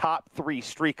his top 3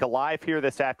 streak alive here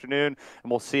this afternoon,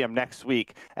 and we'll see him next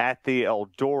week at the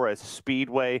Eldora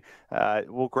Speedway.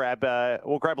 We'll grab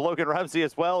Logan Rumsey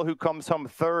as well, who comes home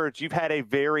 3rd. You've had a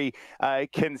very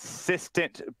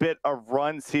consistent bit of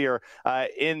runs here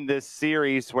in this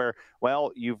series, where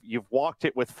you've walked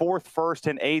it with 4th, 1st,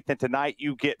 and 8th, and tonight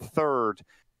you get 3rd.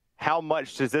 How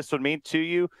much does this one mean to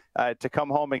you to come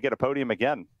home and get a podium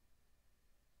again?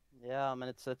 Yeah,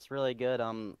 it's really good.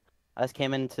 I just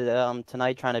came into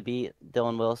tonight trying to beat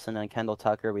Dylan Wilson and Kendall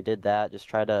Tucker. We did that, just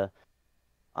try to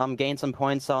gain some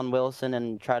points on Wilson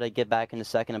and try to get back into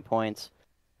 2nd in points,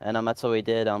 and that's what we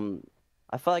did.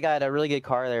 I felt like I had a really good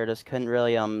car there, just couldn't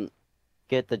really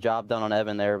get the job done on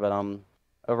Evan there, but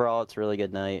overall it's a really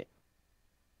good night.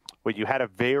 Well, you had a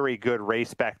very good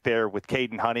race back there with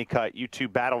Caden Honeycutt. You two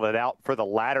battled it out for the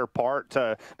latter part,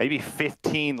 maybe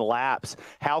 15 laps.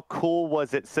 How cool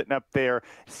was it sitting up there,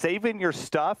 saving your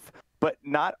stuff, but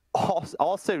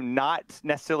also not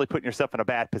necessarily putting yourself in a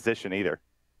bad position either?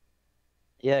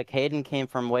 Yeah, Caden came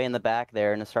from way in the back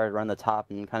there and started running the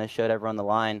top and kind of showed everyone the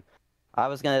line. I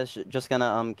was just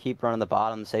gonna keep running the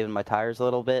bottom, saving my tires a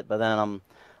little bit, but then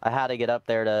I had to get up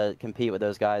there to compete with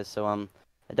those guys. So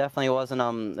it definitely wasn't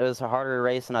it was a harder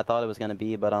race than I thought it was going to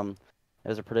be, but it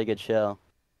was a pretty good show.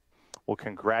 Well,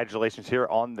 congratulations here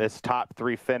on this top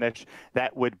 3 finish.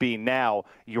 That would be now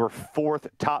your 4th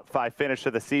top 5 finish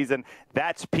of the season.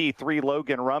 That's P3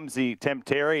 Logan Rumsey, Tim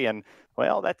Terry, and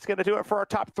that's going to do it for our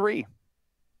top 3.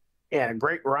 Yeah, a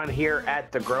great run here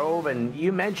at the Grove, and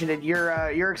you mentioned it.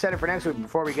 You're excited for next week.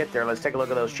 Before we get there, let's take a look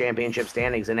at those championship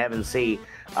standings. And Evan C.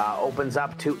 Opens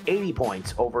up to 80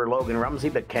 points over Logan Rumsey,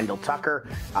 but Kendall Tucker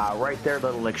right there,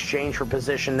 little exchange for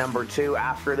position number 2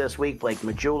 after this week. Blake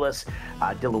Majulis,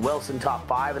 Dylan Wilson, top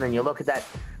 5, and then you look at that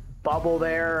bubble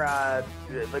there,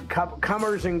 the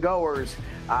comers and goers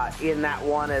in that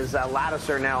one as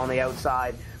Lattiser now on the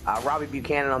outside. Robbie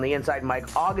Buchanan on the inside,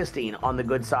 Mike Augustine on the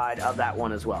good side of that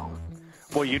one as well.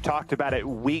 Well, you talked about it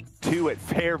week 2 at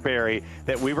Fairbury,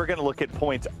 that we were going to look at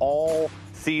points all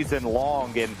season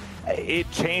long, and it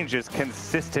changes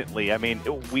consistently. I mean,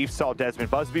 we saw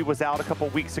Desmond Busby was out a couple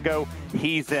weeks ago.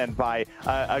 He's in by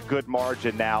a good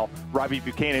margin now. Robbie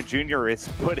Buchanan Jr. has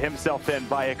put himself in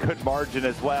by a good margin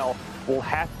as well. We'll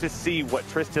have to see what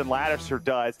Tristan Lattiser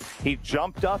does. He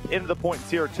jumped up into the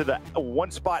points here to the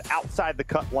one spot outside the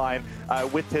cut line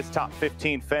with his top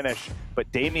 15 finish.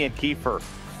 But Damian Kiefer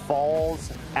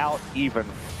falls out even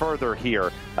further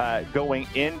here going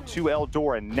into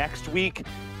Eldora next week.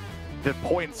 The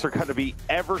points are going to be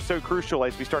ever so crucial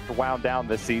as we start to wound down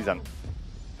this season.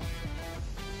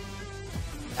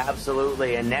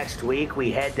 Absolutely, and next week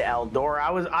we head to Eldora.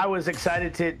 I was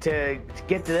excited to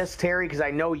get to this, Terry, because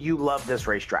I know you love this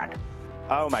racetrack.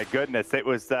 Oh my goodness, it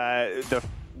was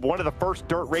one of the first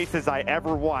dirt races I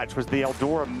ever watched was the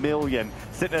Eldora Million,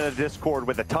 sitting in a Discord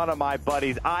with a ton of my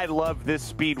buddies. I love this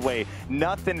speedway.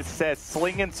 Nothing says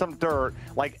slinging some dirt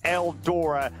like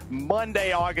Eldora.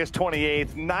 Monday, August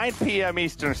 28th, 9 p.m.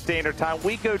 Eastern Standard Time.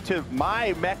 We go to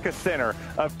my Mecca Center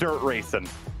of dirt racing.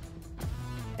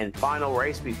 And final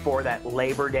race before that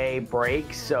Labor Day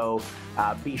break. So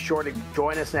be sure to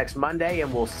join us next Monday,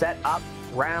 and we'll set up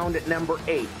round number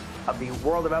 8 of the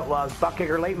World of Outlaws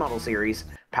ButtKicker Late Model Series,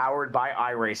 powered by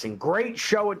iRacing. Great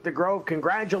show at the Grove.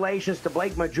 Congratulations to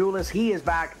Blake Majulis. He is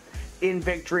back in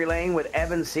victory lane with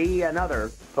Evan C.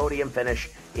 Another podium finish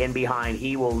in behind.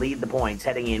 He will lead the points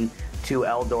heading in to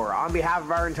Eldora. On behalf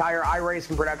of our entire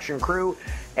iRacing production crew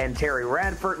and Terry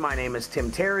Radford, my name is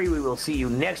Tim Terry. We will see you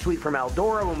next week from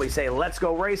Eldora when we say let's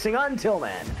go racing. Until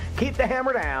then, keep the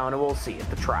hammer down and we'll see you at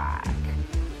the track.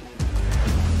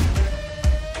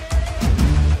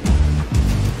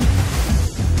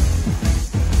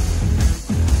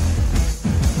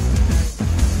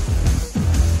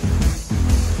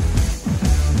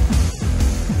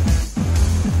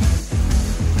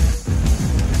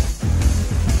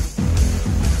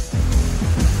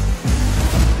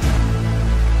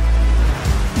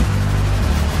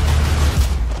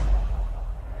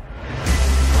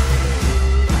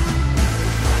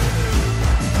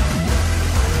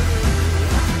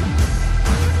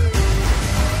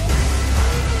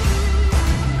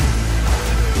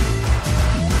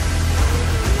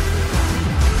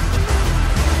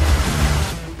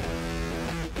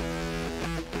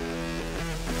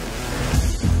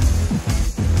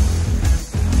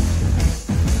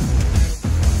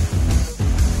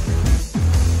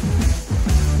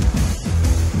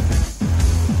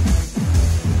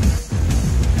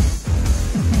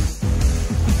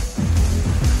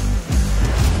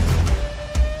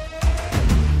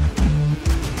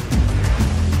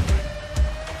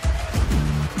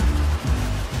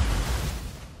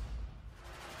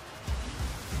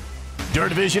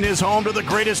 Dirt Vision is home to the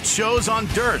greatest shows on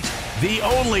dirt. The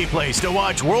only place to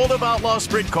watch World of Outlaw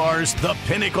Sprint Cars, the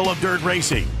pinnacle of dirt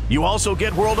racing. You also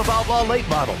get World of Outlaw Late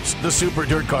Models, the Super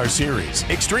Dirt Car Series,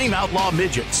 Extreme Outlaw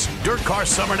Midgets, Dirt Car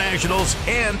Summer Nationals,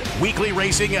 and weekly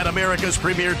racing at America's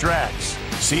premier tracks.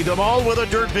 See them all with a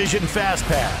Dirt Vision Fast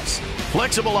Pass.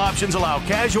 Flexible options allow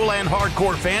casual and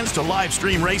hardcore fans to live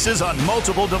stream races on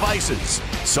multiple devices.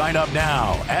 Sign up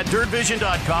now at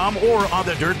dirtvision.com or on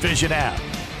the Dirt Vision app.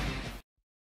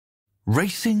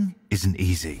 Racing isn't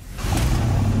easy,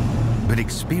 but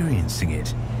experiencing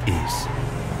it is.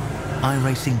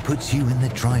 iRacing puts you in the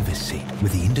driver's seat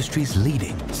with the industry's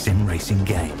leading sim racing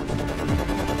game.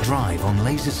 Drive on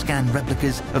laser scan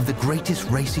replicas of the greatest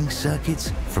racing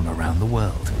circuits from around the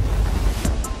world.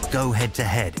 Go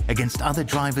head-to-head against other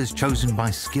drivers chosen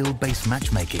by skill-based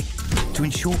matchmaking to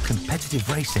ensure competitive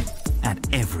racing at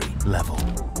every level.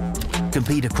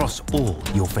 Compete across all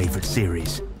your favorite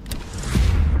series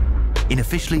in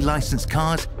officially licensed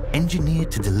cars engineered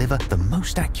to deliver the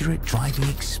most accurate driving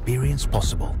experience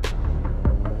possible.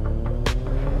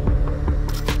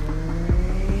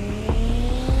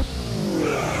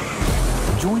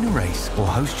 Join a race or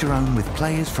host your own with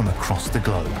players from across the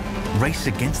globe. Race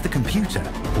against the computer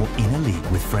or in a league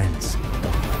with friends.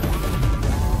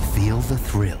 Feel the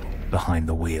thrill behind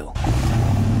the wheel.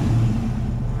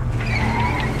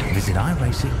 Visit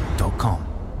iRacing.com.